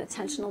 action at an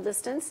attentional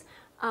distance,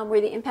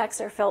 where the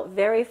impacts are felt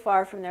very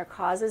far from their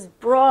causes,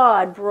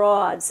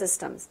 broad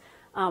systems,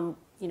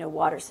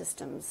 water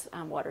systems,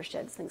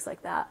 watersheds, things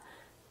like that.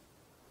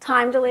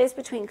 Time delays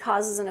between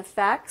causes and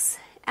effects,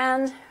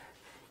 and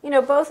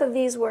both of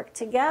these work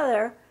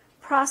together,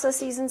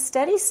 processes and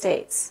steady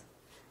states.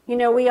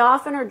 We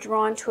often are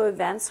drawn to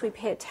events. We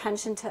pay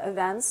attention to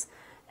events.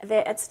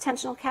 It's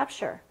attentional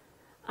capture.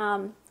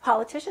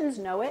 Politicians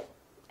know it.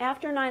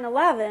 After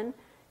 9/11,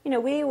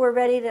 we were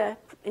ready to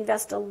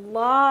invest a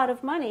lot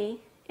of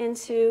money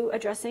into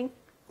addressing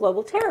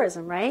global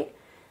terrorism, right?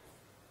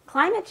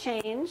 Climate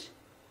change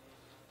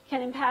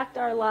can impact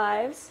our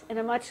lives in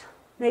a much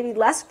maybe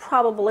less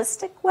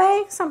probabilistic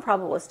way, some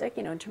probabilistic,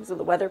 in terms of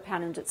the weather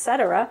patterns, et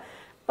cetera.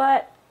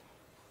 But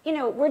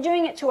we're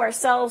doing it to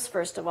ourselves,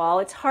 first of all.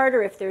 It's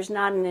harder if there's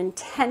not an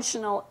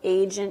intentional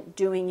agent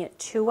doing it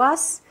to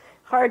us.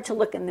 Hard to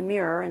look in the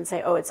mirror and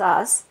say, oh, it's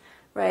us,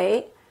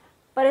 right?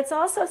 But it's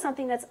also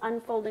something that's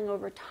unfolding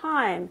over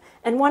time.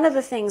 And one of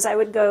the things, I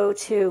would go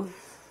to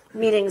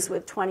meetings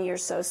with 20 or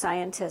so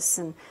scientists,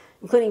 and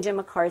including Jim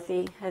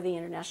McCarthy, head of the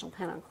International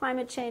Panel on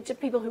Climate Change,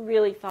 people who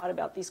really thought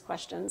about these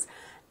questions.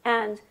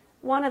 And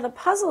one of the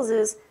puzzles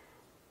is,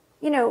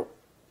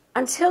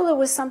 until there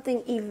was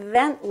something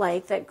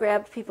event-like that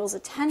grabbed people's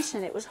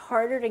attention, it was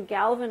harder to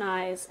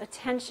galvanize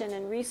attention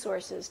and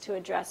resources to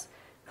address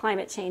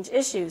climate change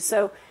issues.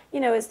 So,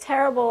 as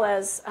terrible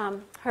as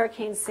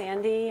Hurricane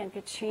Sandy and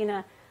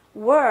Katrina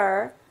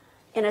were,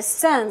 in a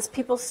sense,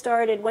 people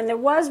started, when there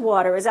was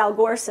water, as Al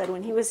Gore said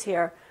when he was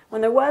here,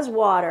 when there was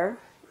water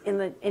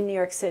in New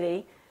York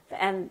City,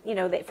 and,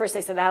 first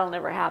they said that'll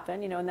never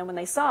happen, and then when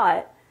they saw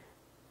it,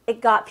 it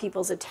got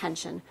people's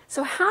attention.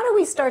 So how do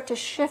we start to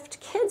shift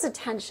kids'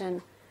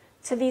 attention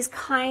to these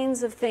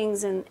kinds of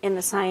things in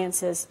the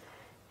sciences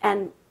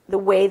and the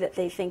way that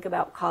they think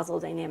about causal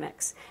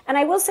dynamics? And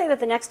I will say that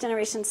the next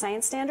generation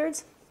science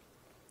standards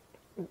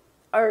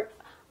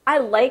I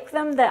like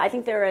them. That I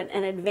think they're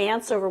an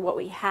advance over what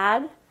we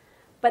had,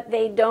 but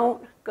they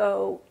don't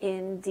go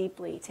in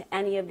deeply to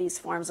any of these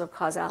forms of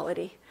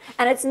causality.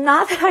 And it's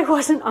not that I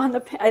wasn't on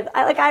the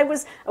I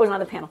wasn't on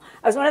the panel.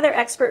 I was one of their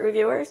expert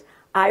reviewers.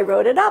 I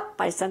wrote it up.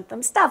 I sent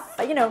them stuff.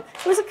 It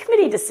was a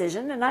committee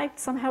decision, and I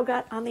somehow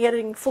got on the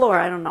editing floor.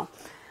 I don't know.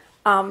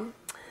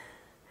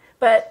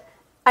 But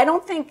I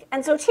don't think,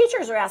 and so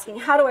teachers are asking,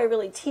 how do I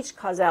really teach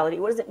causality?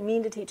 What does it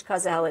mean to teach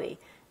causality?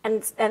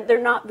 And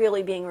they're not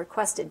really being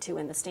requested to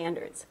in the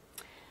standards.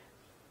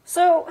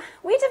 So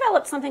we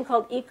developed something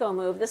called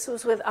EcoMove. This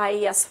was with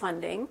IES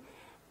funding.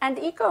 And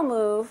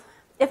EcoMove,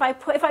 if I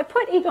put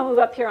EcoMove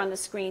up here on the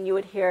screen, you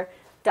would hear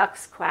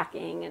ducks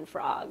quacking and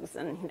frogs,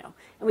 and and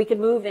we can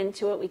move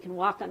into it. We can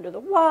walk under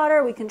the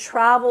water. We can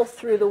travel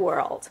through the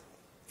world.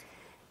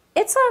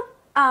 It's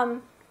a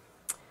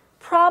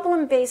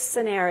problem-based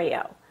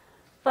scenario,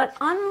 but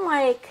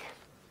unlike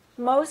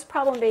most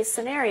problem-based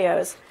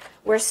scenarios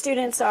where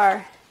students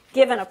are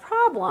given a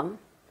problem,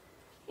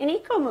 in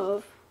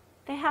EcoMove,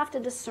 they have to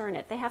discern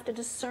it. They have to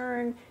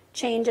discern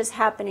changes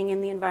happening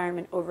in the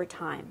environment over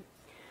time.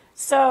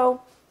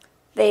 So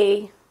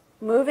they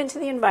move into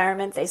the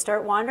environment, they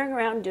start wandering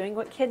around doing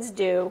what kids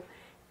do,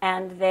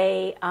 and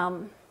they,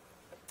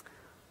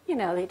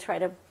 they try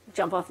to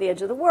jump off the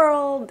edge of the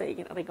world, they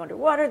go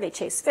underwater, they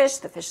chase fish,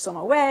 the fish swim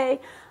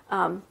away.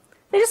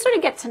 They just sort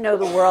of get to know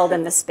the world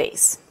and the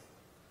space.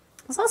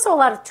 There's also a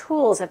lot of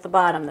tools at the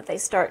bottom that they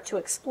start to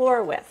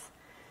explore with.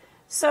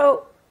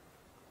 So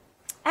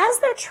as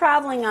they're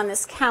traveling on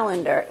this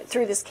calendar,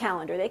 through this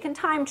calendar, they can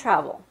time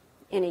travel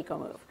in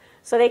EcoMove.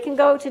 So they can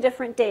go to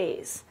different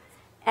days.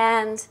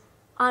 And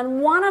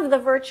on one of the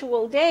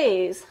virtual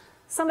days,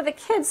 some of the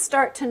kids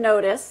start to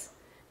notice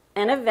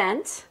an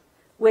event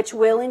which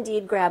will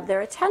indeed grab their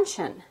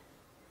attention.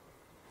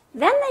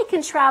 Then they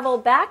can travel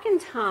back in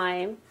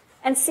time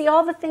and see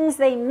all the things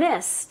they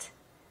missed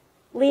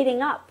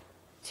leading up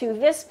to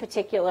this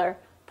particular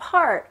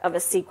part of a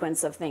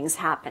sequence of things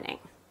happening.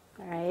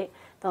 All right?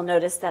 They'll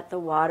notice that the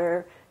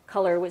water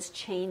color was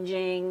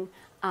changing.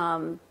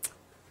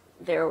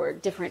 There were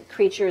different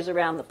creatures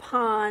around the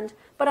pond.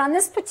 But on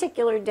this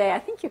particular day, I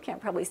think you can't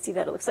probably see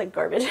that. It looks like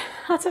garbage.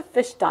 That's a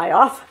fish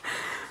die-off.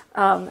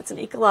 It's an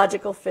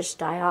ecological fish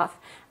die-off.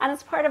 And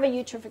it's part of a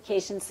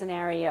eutrophication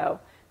scenario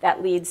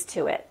that leads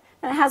to it.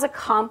 And it has a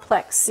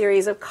complex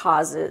series of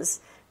causes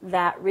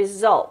that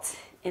result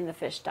in the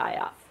fish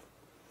die-off.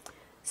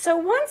 So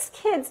once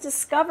kids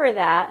discover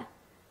that,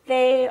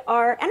 they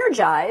are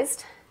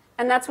energized,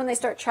 and that's when they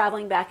start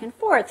traveling back and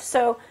forth.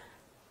 So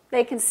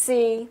they can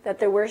see that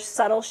there were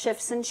subtle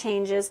shifts and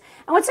changes.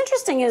 And what's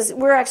interesting is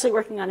we're actually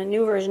working on a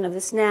new version of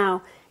this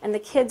now, and the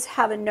kids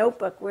have a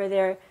notebook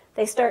where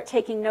they start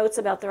taking notes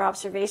about their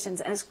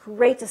observations, and it's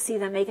great to see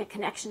them make a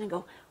connection and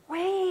go,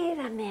 wait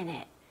a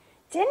minute,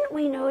 didn't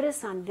we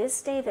notice on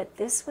this day that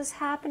this was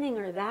happening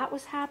or that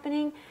was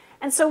happening?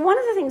 And so one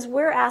of the things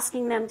we're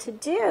asking them to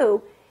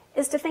do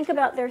is to think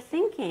about their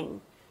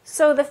thinking.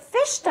 So the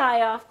fish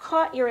die-off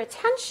caught your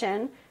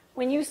attention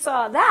when you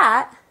saw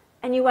that,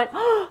 and you went,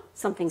 oh,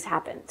 something's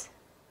happened,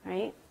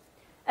 right?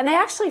 And they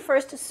actually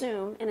first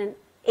assume in an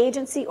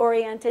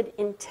agency-oriented,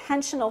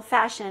 intentional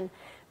fashion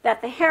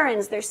that the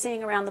herons they're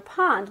seeing around the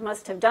pond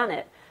must have done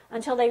it,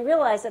 until they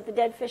realize that the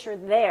dead fish are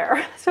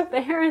there. So if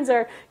the herons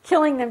are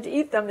killing them to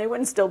eat them, they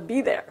wouldn't still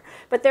be there.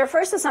 But their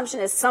first assumption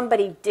is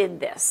somebody did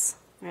this,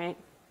 right?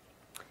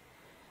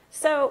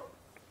 So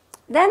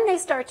then they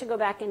start to go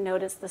back and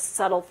notice the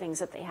subtle things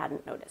that they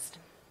hadn't noticed.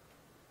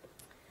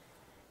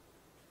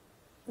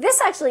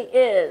 This actually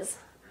is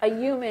a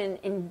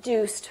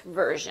human-induced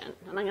version.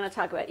 And I'm going to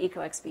talk about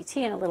eco-XBT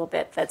in a little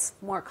bit that's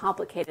more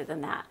complicated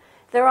than that.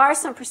 There are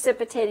some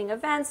precipitating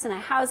events in a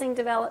housing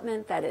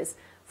development that is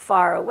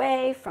far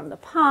away from the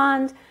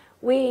pond.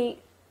 We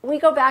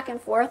go back and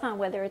forth on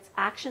whether it's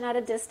action at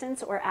a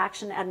distance or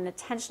action at an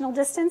attentional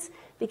distance,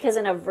 because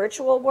in a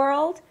virtual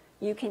world,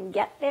 you can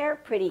get there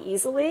pretty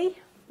easily.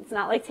 It's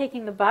not like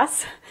taking the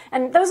bus.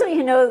 And those of you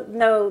who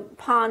know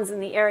ponds in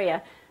the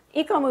area,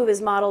 EcoMove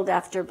is modeled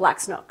after Black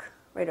Snook,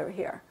 right over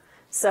here.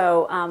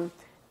 So,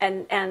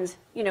 and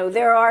you know,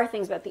 there are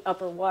things about the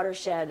upper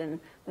watershed and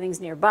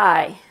things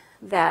nearby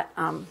that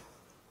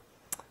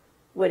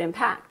would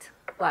impact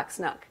Black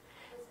Snook.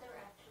 Is there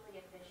actually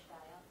a fish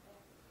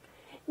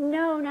die-off there?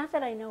 No, not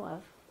that I know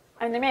of.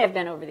 I mean, there may have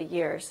been over the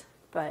years,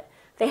 but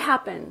they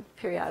happen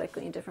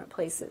periodically in different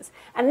places.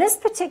 And this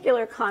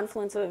particular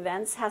confluence of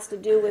events has to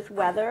do with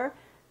weather,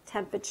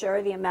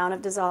 temperature, the amount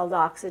of dissolved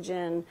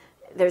oxygen.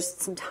 There's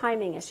some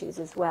timing issues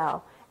as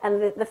well.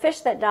 And the fish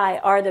that die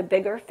are the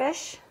bigger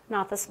fish,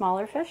 not the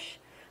smaller fish,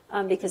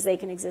 because they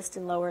can exist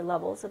in lower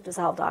levels of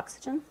dissolved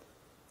oxygen.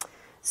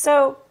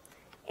 So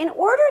in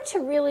order to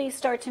really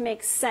start to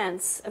make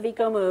sense of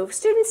EcoMove,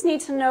 students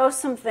need to know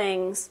some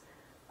things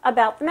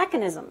about the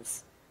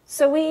mechanisms.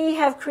 So we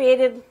have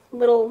created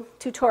little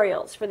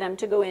tutorials for them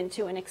to go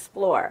into and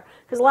explore,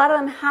 because a lot of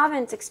them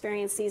haven't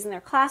experienced these in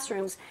their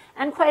classrooms.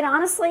 And quite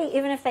honestly,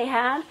 even if they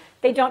had,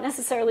 they don't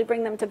necessarily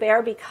bring them to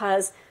bear,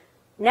 because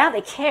now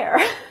they care.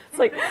 It's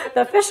like,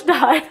 the fish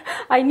died,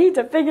 I need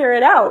to figure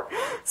it out.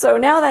 So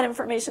now that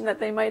information that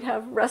they might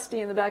have rusty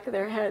in the back of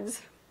their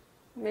heads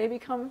may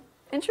become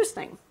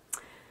interesting.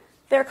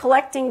 They're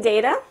collecting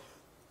data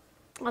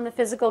on the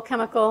physical,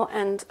 chemical,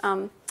 and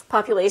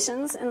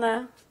populations in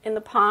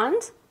the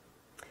pond.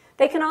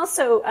 They can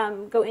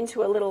also go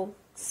into a little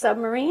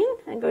submarine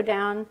and go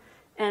down,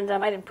 and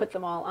I didn't put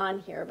them all on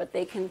here, but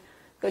they can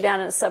go down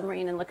in a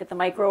submarine and look at the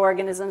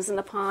microorganisms in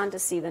the pond to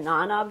see the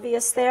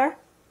non-obvious there.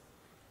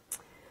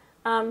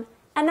 And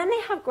then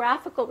they have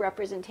graphical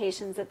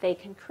representations that they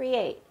can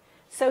create.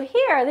 So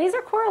here, these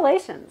are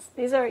correlations.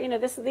 These are,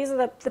 these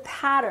are the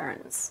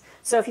patterns.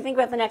 So if you think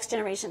about the next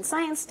generation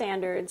science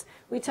standards,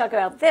 we talk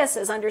about this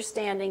as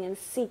understanding and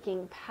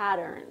seeking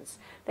patterns.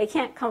 They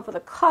can't come up with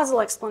a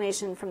causal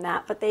explanation from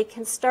that, but they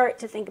can start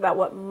to think about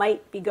what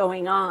might be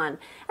going on.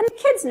 And the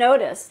kids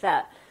notice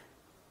that,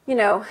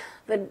 as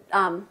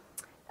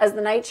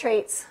the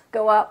nitrates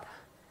go up,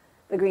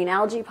 the green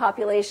algae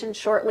population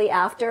shortly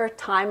after,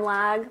 time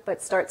lag,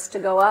 but starts to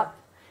go up.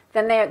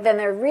 Then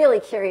they're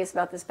really curious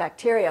about this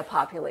bacteria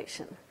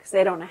population, because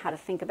they don't know how to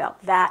think about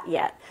that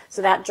yet.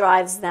 So that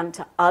drives them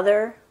to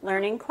other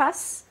learning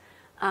quests.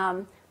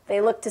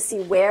 They look to see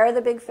where the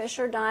big fish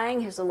are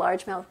dying. Here's a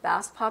largemouth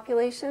bass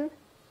population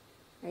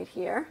right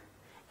here.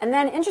 And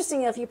then,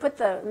 interestingly, if you put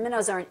the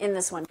minnows aren't in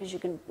this one, because you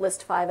can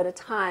list 5 at a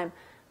time,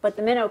 but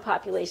the minnow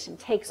population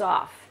takes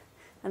off.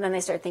 And then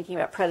they start thinking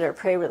about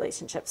predator-prey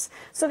relationships.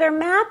 So they're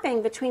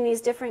mapping between these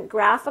different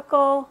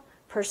graphical,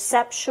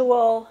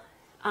 perceptual,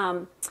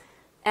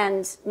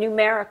 and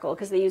numerical,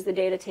 because they use the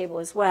data table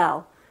as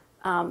well,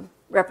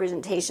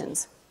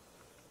 representations.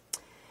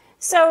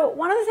 So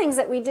one of the things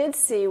that we did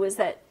see was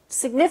that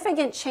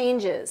significant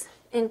changes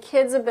in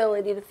kids'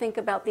 ability to think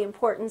about the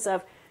importance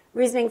of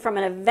reasoning from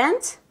an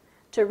event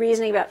to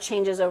reasoning about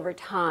changes over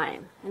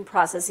time and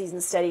processes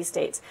and steady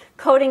states,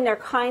 coding their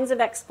kinds of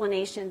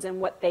explanations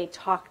and what they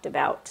talked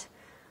about.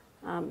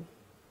 But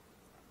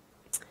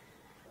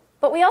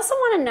we also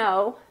want to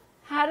know,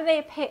 how do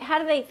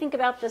they think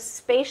about the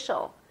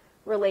spatial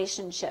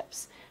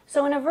relationships?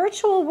 So in a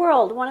virtual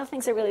world, one of the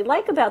things I really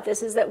like about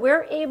this is that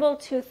we're able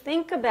to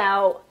think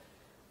about,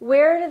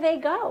 where do they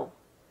go?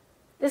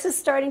 This is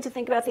starting to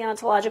think about the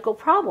ontological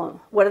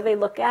problem. What do they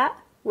look at?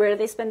 Where do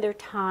they spend their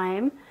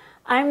time?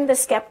 I'm the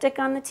skeptic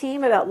on the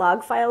team about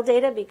log file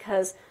data,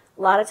 because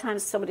a lot of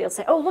times somebody will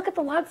say, oh, look at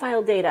the log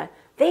file data.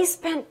 they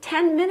spent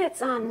 10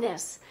 minutes on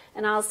this.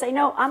 And I'll say,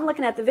 no, I'm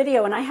looking at the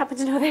video, and I happen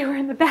to know they were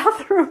in the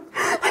bathroom.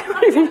 They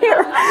weren't even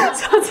here.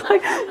 So it's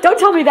like, don't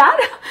tell me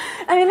that.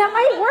 I mean, that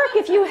might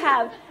work if you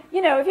have,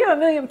 you know, if you have 1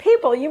 million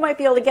people, you might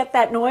be able to get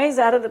that noise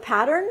out of the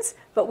patterns,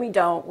 but we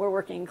don't. We're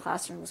working in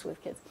classrooms with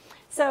kids.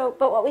 So,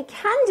 but what we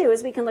can do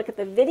is we can look at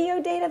the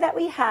video data that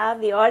we have,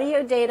 the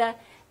audio data,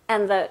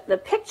 and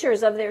the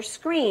pictures of their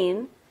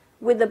screen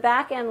with the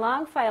back-end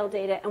log file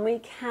data, and we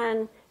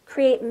can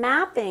create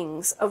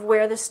mappings of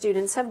where the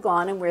students have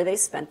gone and where they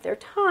spent their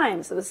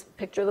time. So this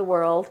picture of the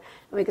world,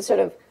 and we could sort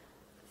of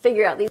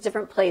figure out these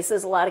different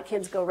places. A lot of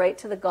kids go right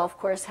to the golf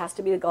course. Has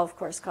to be the golf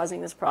course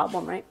causing this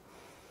problem, right?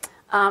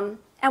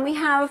 And we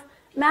have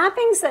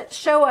mappings that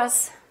show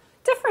us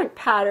different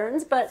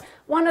patterns, but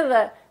one of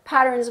the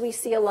patterns we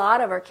see a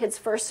lot of are kids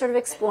first sort of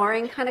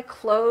exploring kind of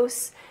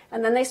close,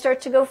 and then they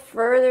start to go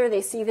further.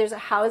 They see there's a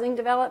housing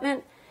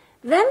development.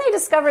 Then they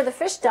discover the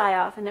fish die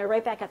off, and they're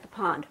right back at the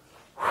pond.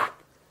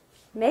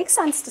 Makes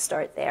sense to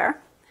start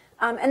there.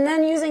 And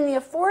then using the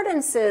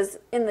affordances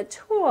in the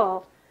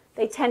tool,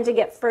 they tend to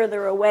get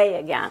further away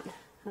again,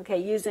 okay,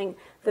 using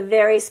the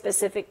very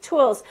specific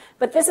tools.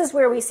 But this is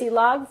where we see in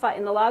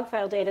the log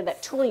file data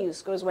that tool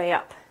use goes way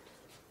up.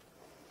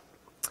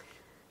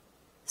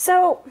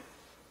 So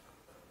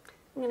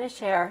I'm going to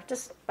share,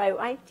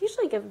 I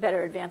usually give a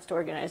better advanced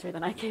organizer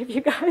than I gave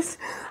you guys.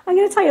 I'm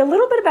going to tell you a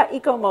little bit about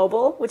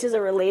EcoMobile, which is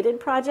a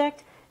related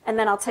project. And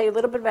then I'll tell you a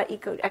little bit about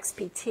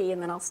EcoXPT,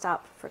 and then I'll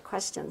stop for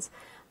questions.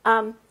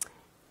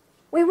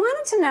 We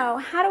wanted to know,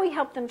 how do we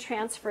help them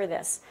transfer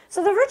this?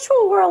 So the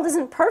virtual world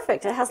isn't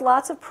perfect. It has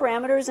lots of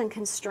parameters and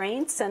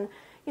constraints. And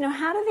you know,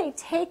 how do they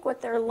take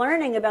what they're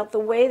learning about the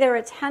way they're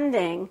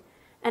attending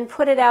and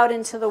put it out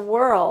into the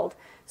world?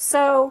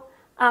 So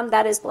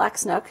that is Black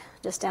Snook,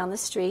 just down the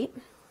street.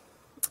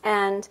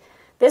 And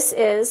this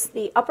is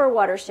the upper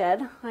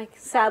watershed. I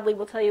sadly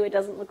will tell you it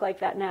doesn't look like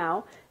that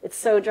now. It's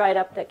so dried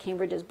up that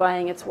Cambridge is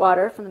buying its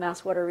water from the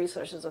Mass Water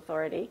Resources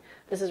Authority.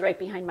 This is right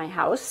behind my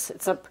house.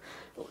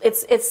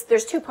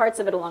 There's two parts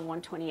of it along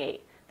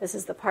 128. This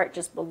is the part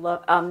just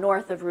below,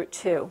 north of Route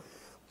 2.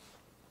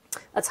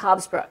 That's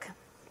Hobbsbrook.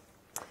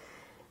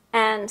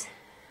 And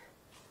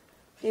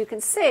you can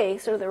see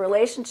sort of the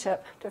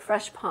relationship to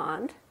Fresh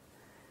Pond.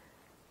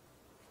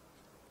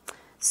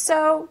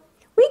 So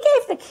we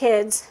gave the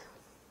kids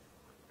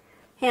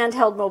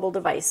handheld mobile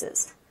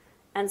devices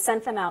and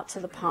sent them out to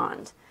the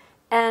pond.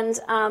 And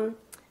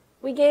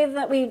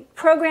we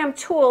programmed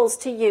tools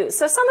to use.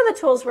 So some of the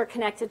tools were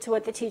connected to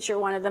what the teacher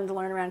wanted them to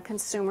learn around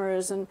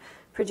consumers and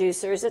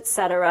producers, et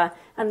cetera.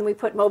 And we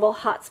put mobile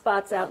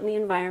hotspots out in the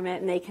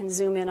environment, and they can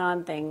zoom in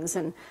on things.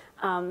 And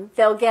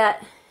they'll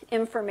get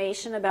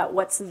information about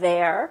what's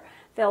there.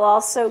 They'll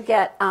also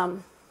get,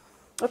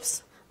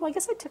 oops, well, I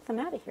guess I took them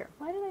out of here.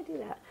 Why did I do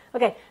that?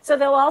 Okay, so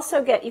they'll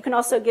also get, you can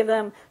also give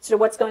them sort of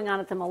what's going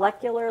on at the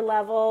molecular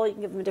level. You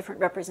can give them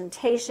different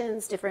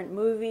representations, different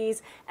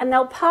movies, and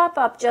they'll pop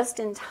up just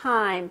in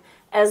time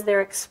as they're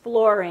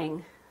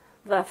exploring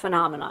the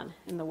phenomenon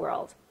in the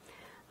world.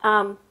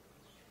 I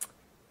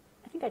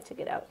think I took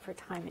it out for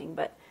timing,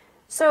 but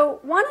so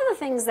one of the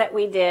things that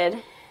we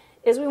did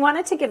is we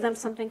wanted to give them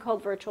something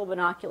called virtual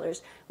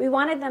binoculars. We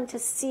wanted them to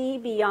see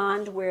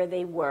beyond where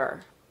they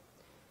were.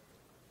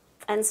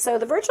 And so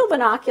the virtual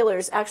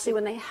binoculars, actually,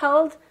 when they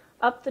held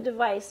up the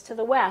device to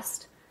the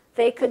west,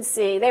 they could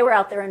see, they were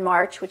out there in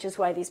March, which is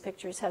why these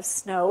pictures have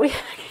snow.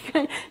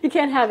 You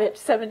can't have it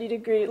 70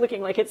 degrees,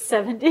 looking like it's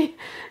 70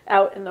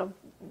 out in the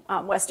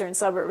western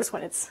suburbs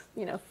when it's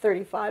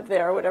 35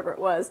 there or whatever it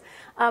was.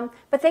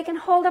 But they can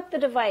hold up the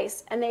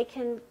device and they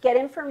can get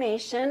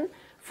information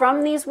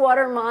from these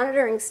water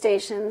monitoring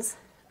stations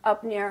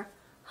up near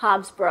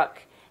Hobbsbrook.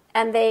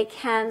 And they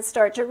can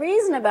start to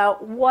reason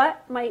about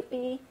what might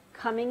be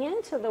coming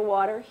into the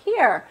water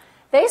here.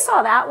 They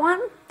saw that one.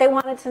 They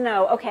wanted to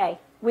know, okay,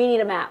 we need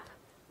a map.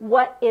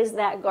 What is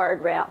that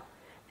guardrail?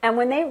 And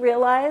when they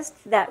realized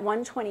that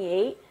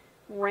 128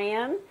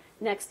 ran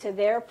next to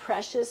their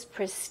precious,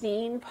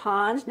 pristine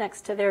pond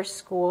next to their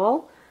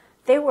school,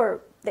 they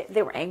were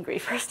angry,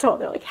 first of all.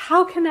 They're like,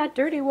 how can that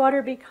dirty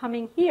water be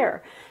coming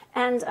here?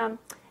 And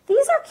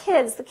these are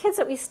kids, the kids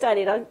that we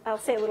studied. I'll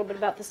say a little bit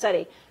about the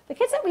study. The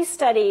kids that we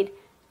studied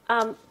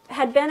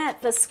had been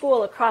at the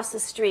school across the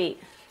street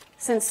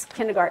since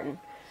kindergarten.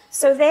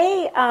 So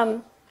they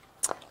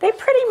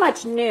pretty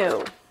much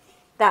knew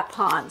that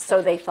pond,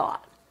 so they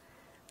thought.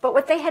 But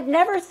what they had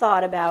never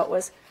thought about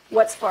was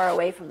what's far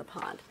away from the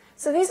pond.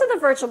 So these are the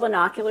virtual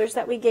binoculars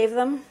that we gave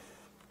them.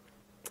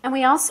 And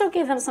we also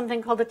gave them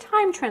something called a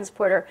time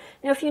transporter.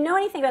 Now, if you know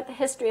anything about the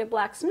history of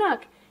Black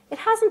Snook, it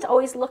hasn't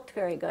always looked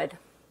very good.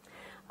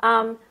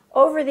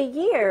 Over the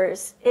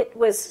years, it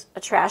was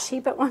a trash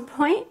heap at one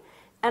point.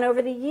 And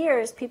over the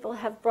years, people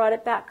have brought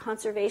it back.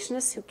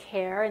 Conservationists who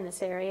care in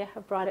this area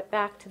have brought it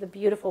back to the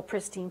beautiful,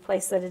 pristine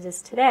place that it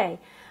is today.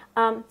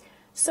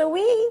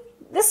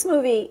 This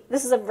movie,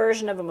 this is a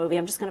version of a movie,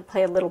 I'm just going to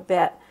play a little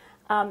bit,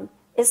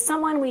 is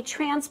someone we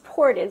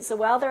transported. So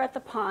while they're at the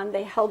pond,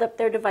 they held up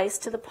their device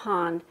to the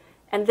pond,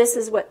 and this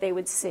is what they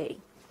would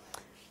see.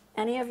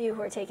 any of you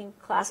who are taking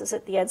classes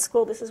at the ed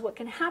school, this is what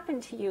can happen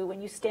to you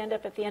when you stand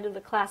up at the end of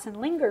the class and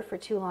linger for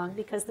too long,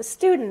 because the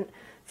student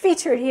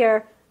featured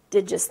here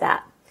did just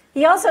that.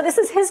 He also, this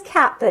is his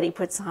cap that he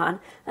puts on,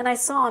 and I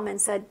saw him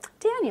and said,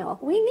 Daniel,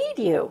 we need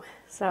you.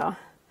 So.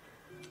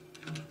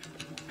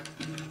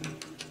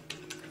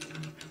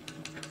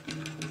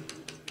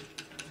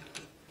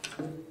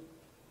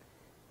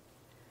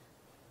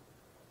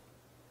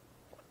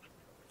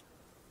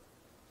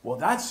 Well,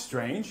 that's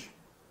strange.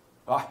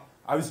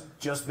 I was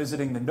just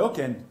visiting the Nook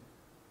and,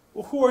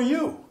 well, who are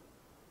you?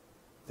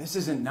 This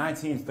isn't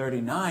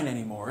 1939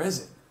 anymore,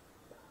 is it?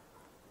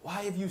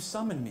 Why have you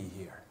summoned me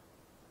here?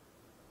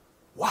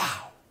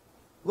 Wow,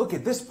 look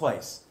at this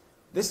place.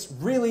 This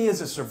really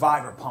is a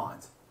survivor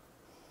pond.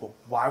 Well,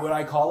 why would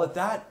I call it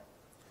that?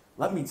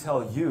 Let me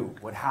tell you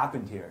what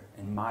happened here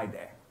in my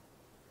day.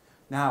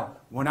 Now,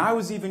 when I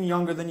was even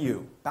younger than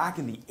you, back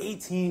in the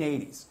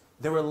 1880s,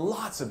 there were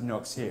lots of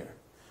nooks here.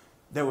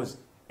 There was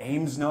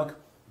Ames Nook,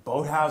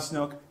 Boathouse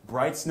Nook,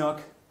 Bright's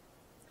Nook,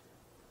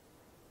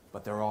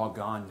 but they're all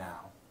gone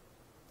now.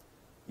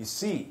 You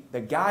see,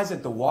 the guys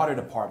at the water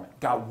department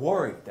got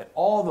worried that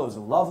all those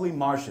lovely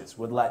marshes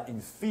would let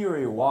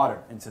inferior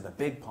water into the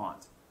big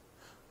pond.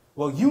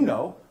 Well, you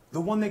know,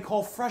 the one they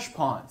call Fresh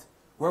Pond,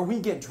 where we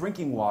get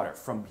drinking water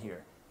from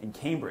here in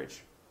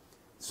Cambridge.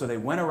 So they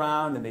went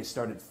around and they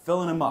started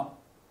filling them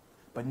up.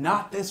 But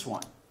not this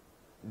one.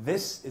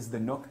 This is the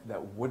nook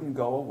that wouldn't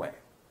go away.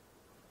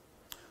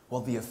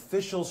 Well, the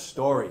official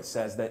story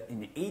says that in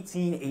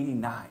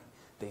 1889,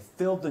 they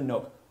filled the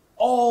nook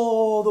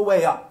all the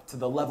way up to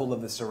the level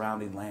of the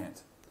surrounding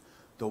land.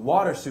 The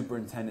water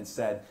superintendent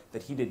said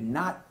that he did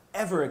not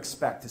ever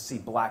expect to see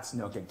Black's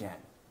Nook again.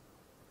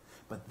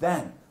 But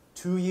then,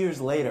 2 years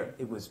later,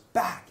 it was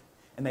back,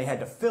 and they had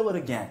to fill it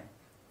again.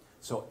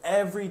 So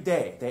every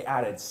day, they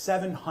added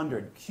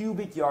 700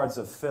 cubic yards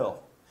of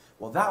fill.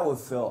 Well, that would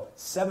fill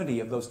 70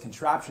 of those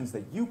contraptions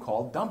that you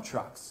call dump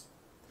trucks.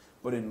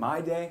 But in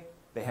my day,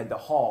 they had to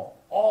haul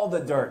all the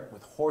dirt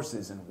with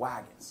horses and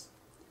wagons.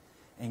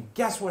 And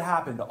guess what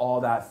happened to all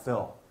that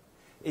fill?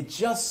 It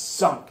just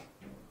sunk.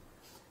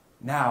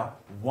 Now,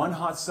 one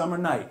hot summer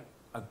night,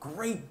 a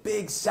great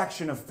big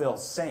section of fill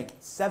sank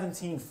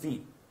 17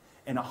 feet.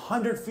 And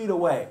 100 feet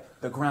away,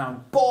 the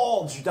ground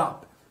bulged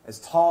up as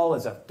tall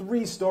as a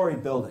 3-story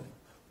building,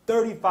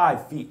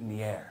 35 feet in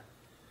the air.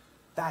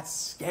 That's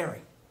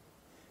scary.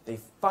 They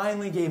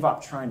finally gave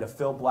up trying to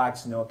fill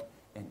Black's Nook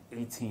in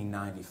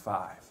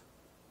 1895.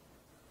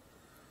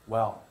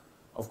 Well,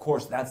 of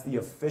course, that's the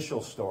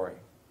official story.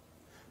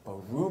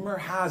 But rumor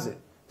has it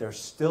they're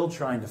still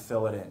trying to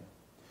fill it in.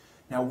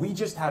 Now, we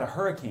just had a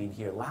hurricane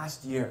here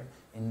last year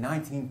in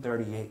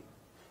 1938.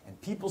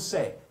 And people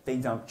say they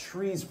dumped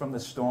trees from the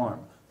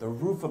storm, the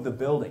roof of the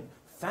building,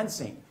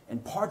 fencing,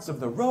 and parts of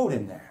the road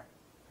in there.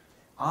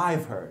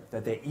 I've heard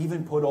that they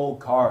even put old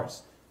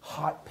cars,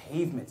 hot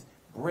pavement,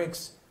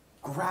 bricks,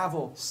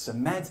 gravel,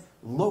 cement,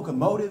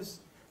 locomotives,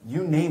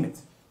 you name it,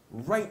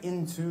 right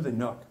into the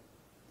nook.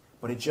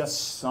 But it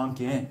just sunk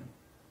in.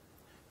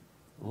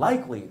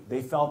 Likely,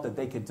 they felt that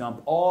they could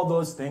dump all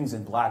those things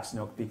in Black's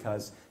Nook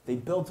because they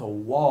built a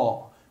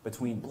wall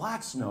between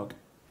Black's Nook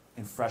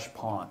and Fresh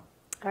Pond.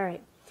 All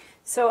right.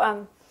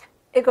 So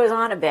it goes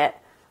on a bit,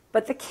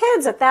 but the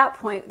kids at that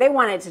point, they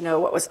wanted to know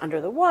what was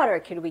under the water.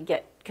 Could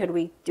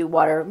we do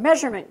water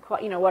measurement,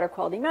 water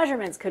quality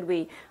measurements? Could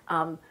we,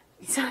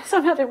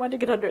 somehow they wanted to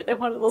get under it. They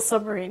wanted a little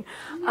submarine.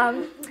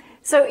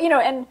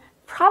 And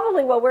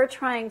probably while we're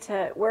trying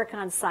to work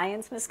on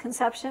science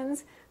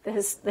misconceptions,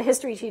 the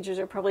history teachers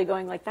are probably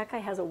going like, that guy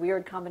has a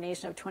weird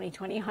combination of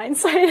 20/20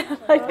 hindsight,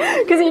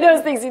 because he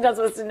knows things he's not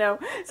supposed to know.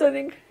 So I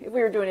think if we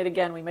were doing it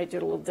again, we might do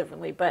it a little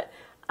differently. But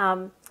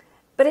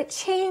it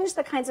changed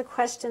the kinds of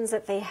questions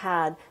that they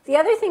had. The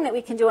other thing that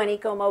we can do on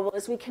EcoMobile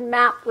is we can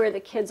map where the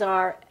kids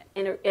are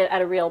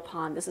at a real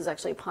pond. This is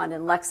actually a pond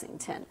in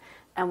Lexington.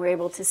 And we're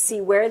able to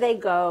see where they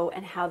go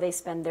and how they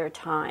spend their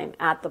time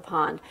at the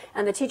pond.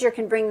 And the teacher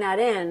can bring that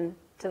in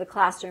to the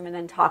classroom and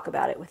then talk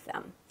about it with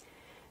them.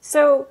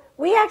 So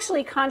we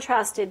actually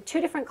contrasted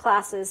 2 different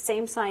classes,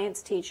 same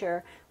science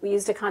teacher. We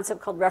used a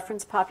concept called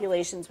reference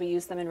populations. We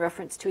use them in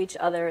reference to each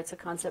other. It's a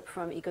concept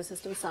from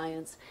ecosystem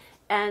science.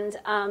 And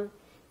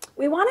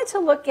we wanted to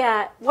look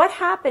at what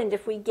happened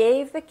if we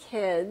gave the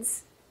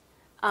kids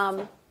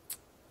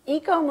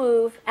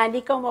EcoMove and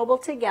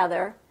EcoMobile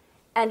together,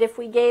 and if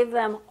we gave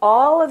them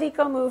all of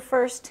EcoMove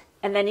first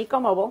and then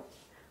EcoMobile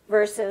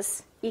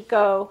versus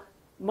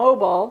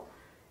EcoMobile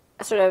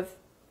sort of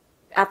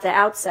at the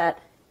outset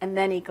and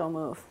then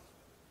EcoMove.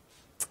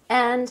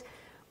 And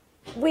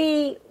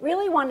we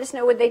really wanted to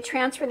know, would they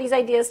transfer these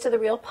ideas to the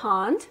real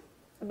pond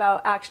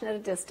about action at a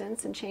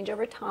distance and change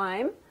over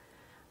time?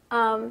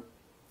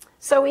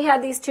 So we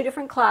had these 2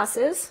 different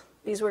classes.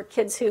 These were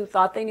kids who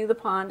thought they knew the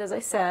pond, as I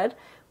said.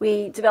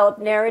 We developed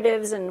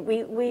narratives, and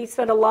we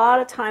spent a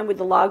lot of time with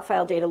the log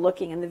file data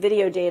looking and the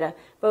video data,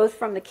 both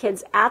from the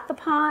kids at the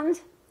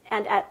pond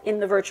and in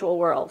the virtual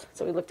world.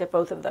 So we looked at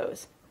both of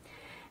those.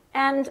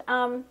 And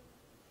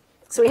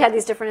So we had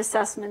these different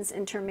assessments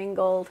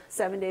intermingled,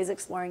 7 days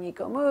exploring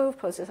eco-move,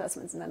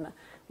 post-assessments, and then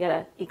we had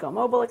an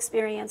eco-mobile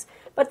experience.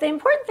 But the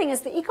important thing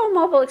is the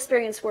eco-mobile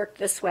experience worked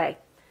this way.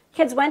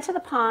 Kids went to the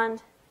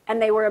pond,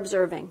 and they were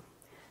observing.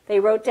 They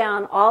wrote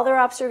down all their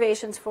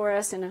observations for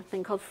us in a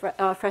thing called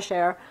Fresh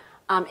Air,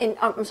 in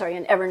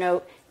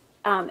Evernote.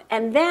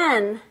 And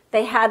then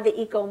they had the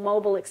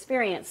eco-mobile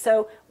experience.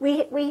 So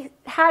we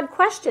had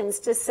questions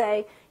to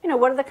say,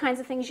 what are the kinds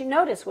of things you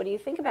notice? What do you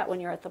think about when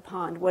you're at the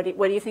pond? What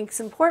do you think is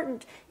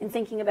important in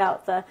thinking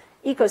about the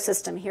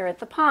ecosystem here at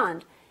the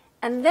pond?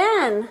 And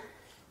then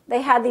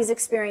they had these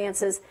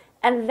experiences,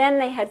 and then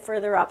they had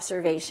further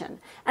observation.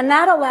 And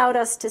that allowed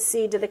us to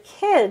see, do the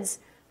kids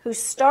who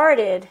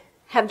started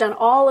have done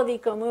all of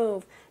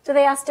eco-move, do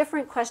they ask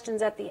different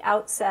questions at the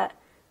outset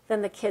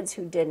than the kids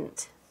who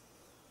didn't?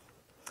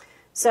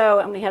 So,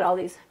 and we had all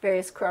these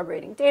various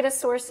corroborating data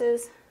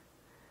sources.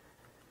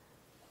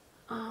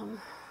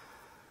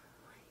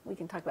 We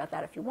can talk about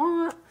that if you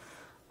want.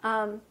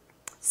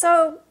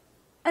 So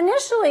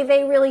initially,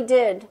 they really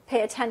did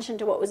pay attention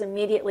to what was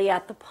immediately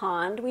at the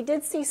pond. We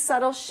did see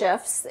subtle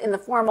shifts in the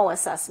formal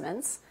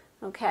assessments,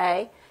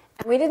 okay?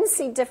 And we didn't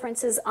see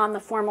differences on the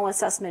formal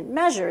assessment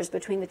measures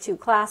between the two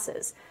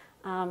classes.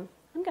 I'm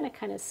going to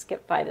kind of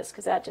skip by this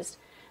because that just...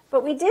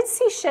 But we did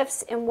see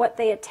shifts in what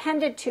they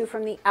attended to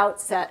from the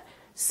outset.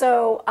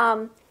 So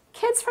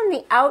kids from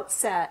the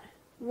outset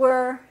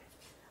were...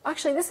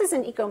 Actually, this is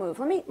an eco-move.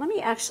 Let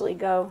me actually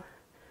go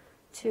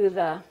to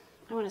the...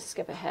 I want to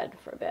skip ahead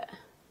for a bit.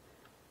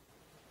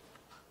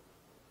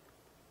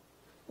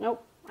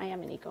 Nope, I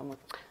am an eco-move.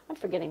 I'm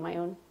forgetting my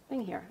own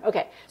thing here.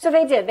 Okay, so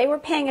they did. They were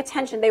paying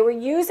attention. They were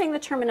using the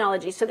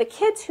terminology. So the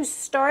kids who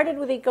started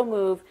with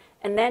eco-move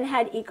and then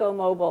had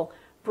eco-mobile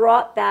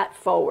brought that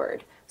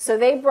forward. So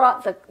they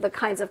brought the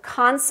kinds of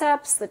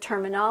concepts, the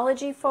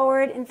terminology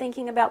forward in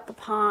thinking about the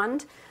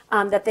pond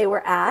that they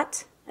were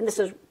at. And this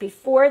was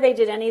before they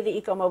did any of the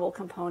eco-mobile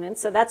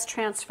components. So that's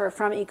transfer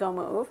from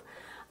eco-move.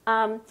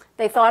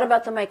 They thought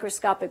about the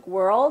microscopic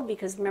world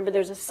because remember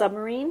there's a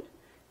submarine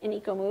in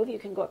eco-move. You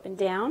can go up and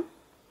down.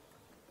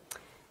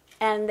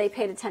 And they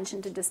paid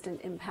attention to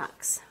distant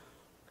impacts.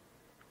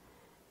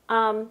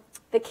 The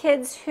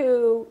kids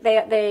who,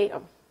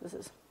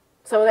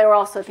 so they were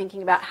also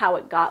thinking about how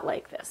it got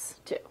like this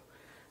too.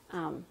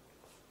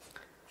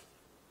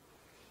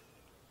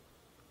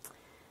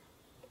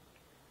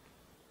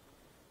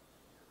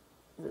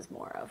 This is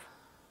more of,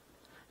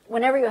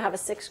 whenever you have a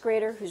sixth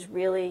grader who's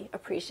really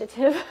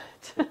appreciative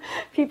to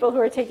people who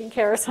are taking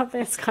care of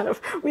something, it's kind of,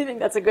 we think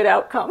that's a good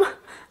outcome.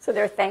 So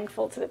they're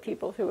thankful to the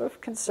people who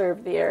have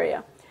conserved the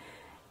area.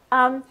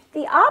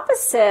 The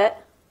opposite,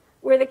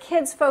 where the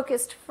kids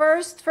focused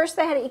first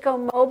they had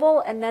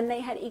eco-mobile and then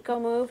they had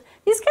eco-move.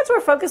 These kids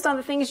were focused on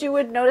the things you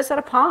would notice at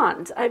a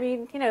pond. I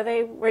mean,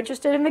 they were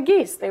interested in the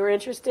geese. They were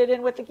interested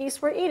in what the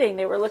geese were eating.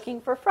 They were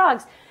looking for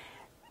frogs.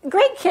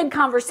 Great kid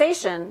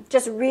conversation,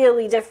 just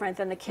really different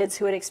than the kids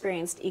who had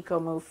experienced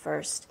eco-move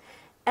first.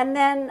 And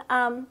then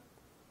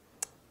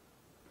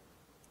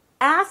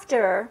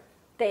after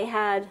they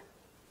had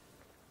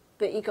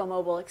the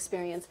eco-mobile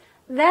experience,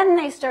 then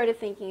they started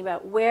thinking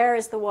about where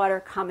is the water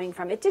coming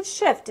from. It did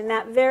shift in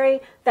that very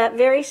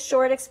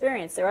short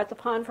experience. They were at the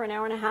pond for an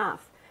hour and a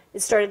half. It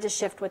started to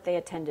shift what they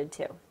attended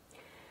to.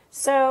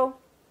 So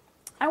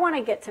I want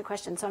to get to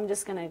questions, so I'm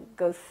just going to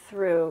go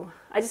through.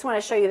 I just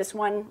want to show you this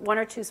one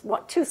or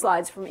two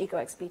slides from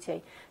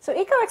EcoXPT. So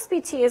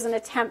EcoXPT is an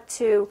attempt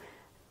to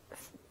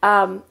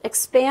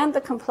expand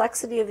the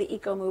complexity of the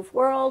eco-move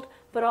world,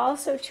 but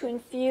also to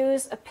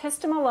infuse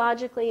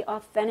epistemologically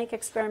authentic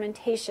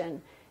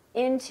experimentation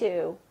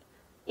into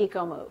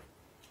eco-move.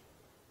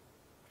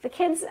 The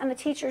kids and the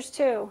teachers,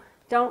 too,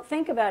 don't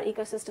think about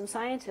ecosystem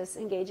scientists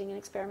engaging in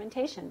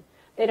experimentation.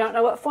 They don't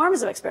know what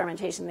forms of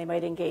experimentation they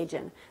might engage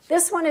in.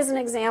 This one is an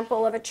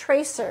example of an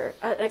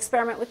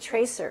experiment with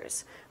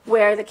tracers,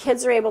 where the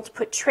kids are able to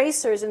put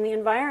tracers in the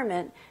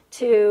environment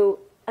to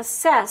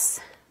assess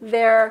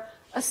their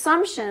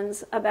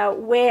assumptions about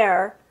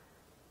where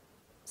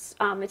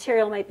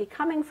material might be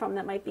coming from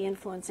that might be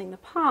influencing the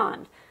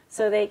pond.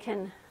 So they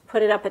can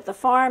put it up at the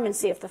farm and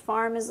see if the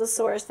farm is the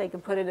source. They can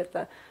put it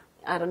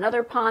at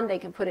another pond. They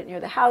can put it near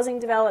the housing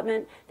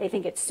development. They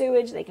think it's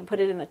sewage. They can put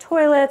it in the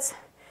toilets.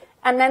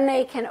 And then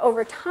they can,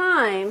 over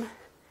time,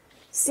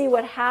 see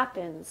what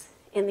happens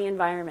in the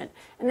environment.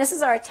 And this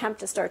is our attempt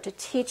to start to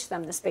teach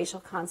them the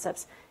spatial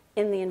concepts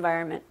in the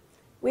environment.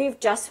 We've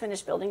just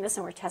finished building this,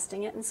 and we're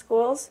testing it in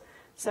schools.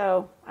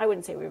 So I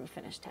wouldn't say we were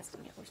finished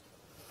testing it.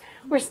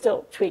 We're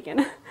still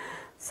tweaking.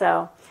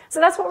 So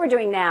that's what we're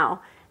doing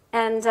now.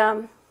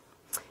 And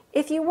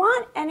if you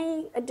want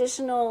any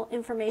additional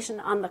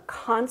information on the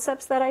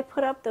concepts that I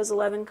put up, those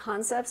 11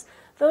 concepts,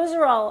 those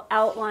are all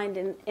outlined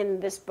in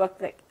this book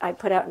that I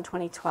put out in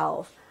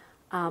 2012.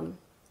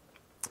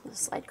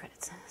 Slide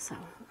credits, so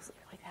let's leave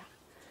it like that.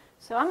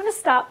 So I'm going to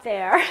stop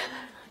there. I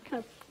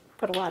kind of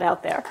put a lot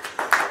out there.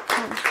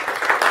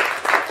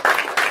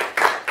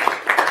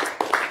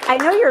 I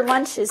know your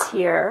lunch is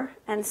here,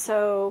 and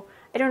so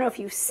I don't know if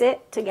you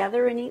sit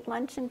together and eat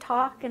lunch and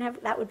talk and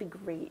have, that would be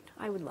great.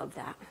 I would love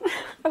that.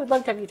 I would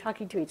love to have you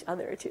talking to each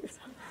other too. So.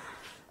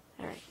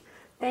 All right.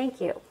 Thank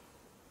you.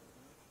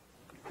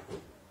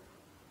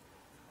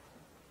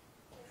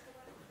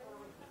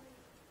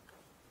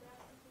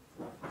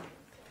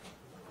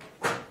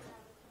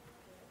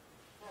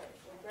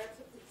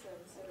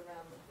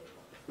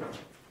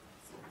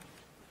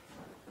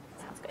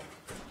 Sounds good.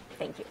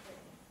 Thank you.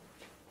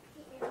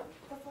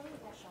 Before we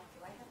rush off,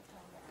 do I have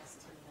time to ask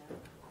Tina?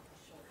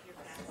 Sure.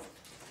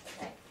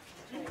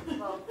 Okay.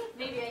 Well,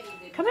 maybe I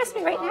need to. Come ask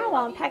me right now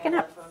while I'm packing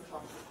up.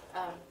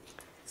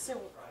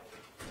 So,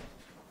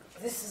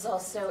 this is all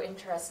so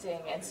interesting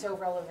and so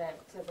relevant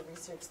to the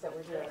research that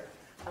we're doing.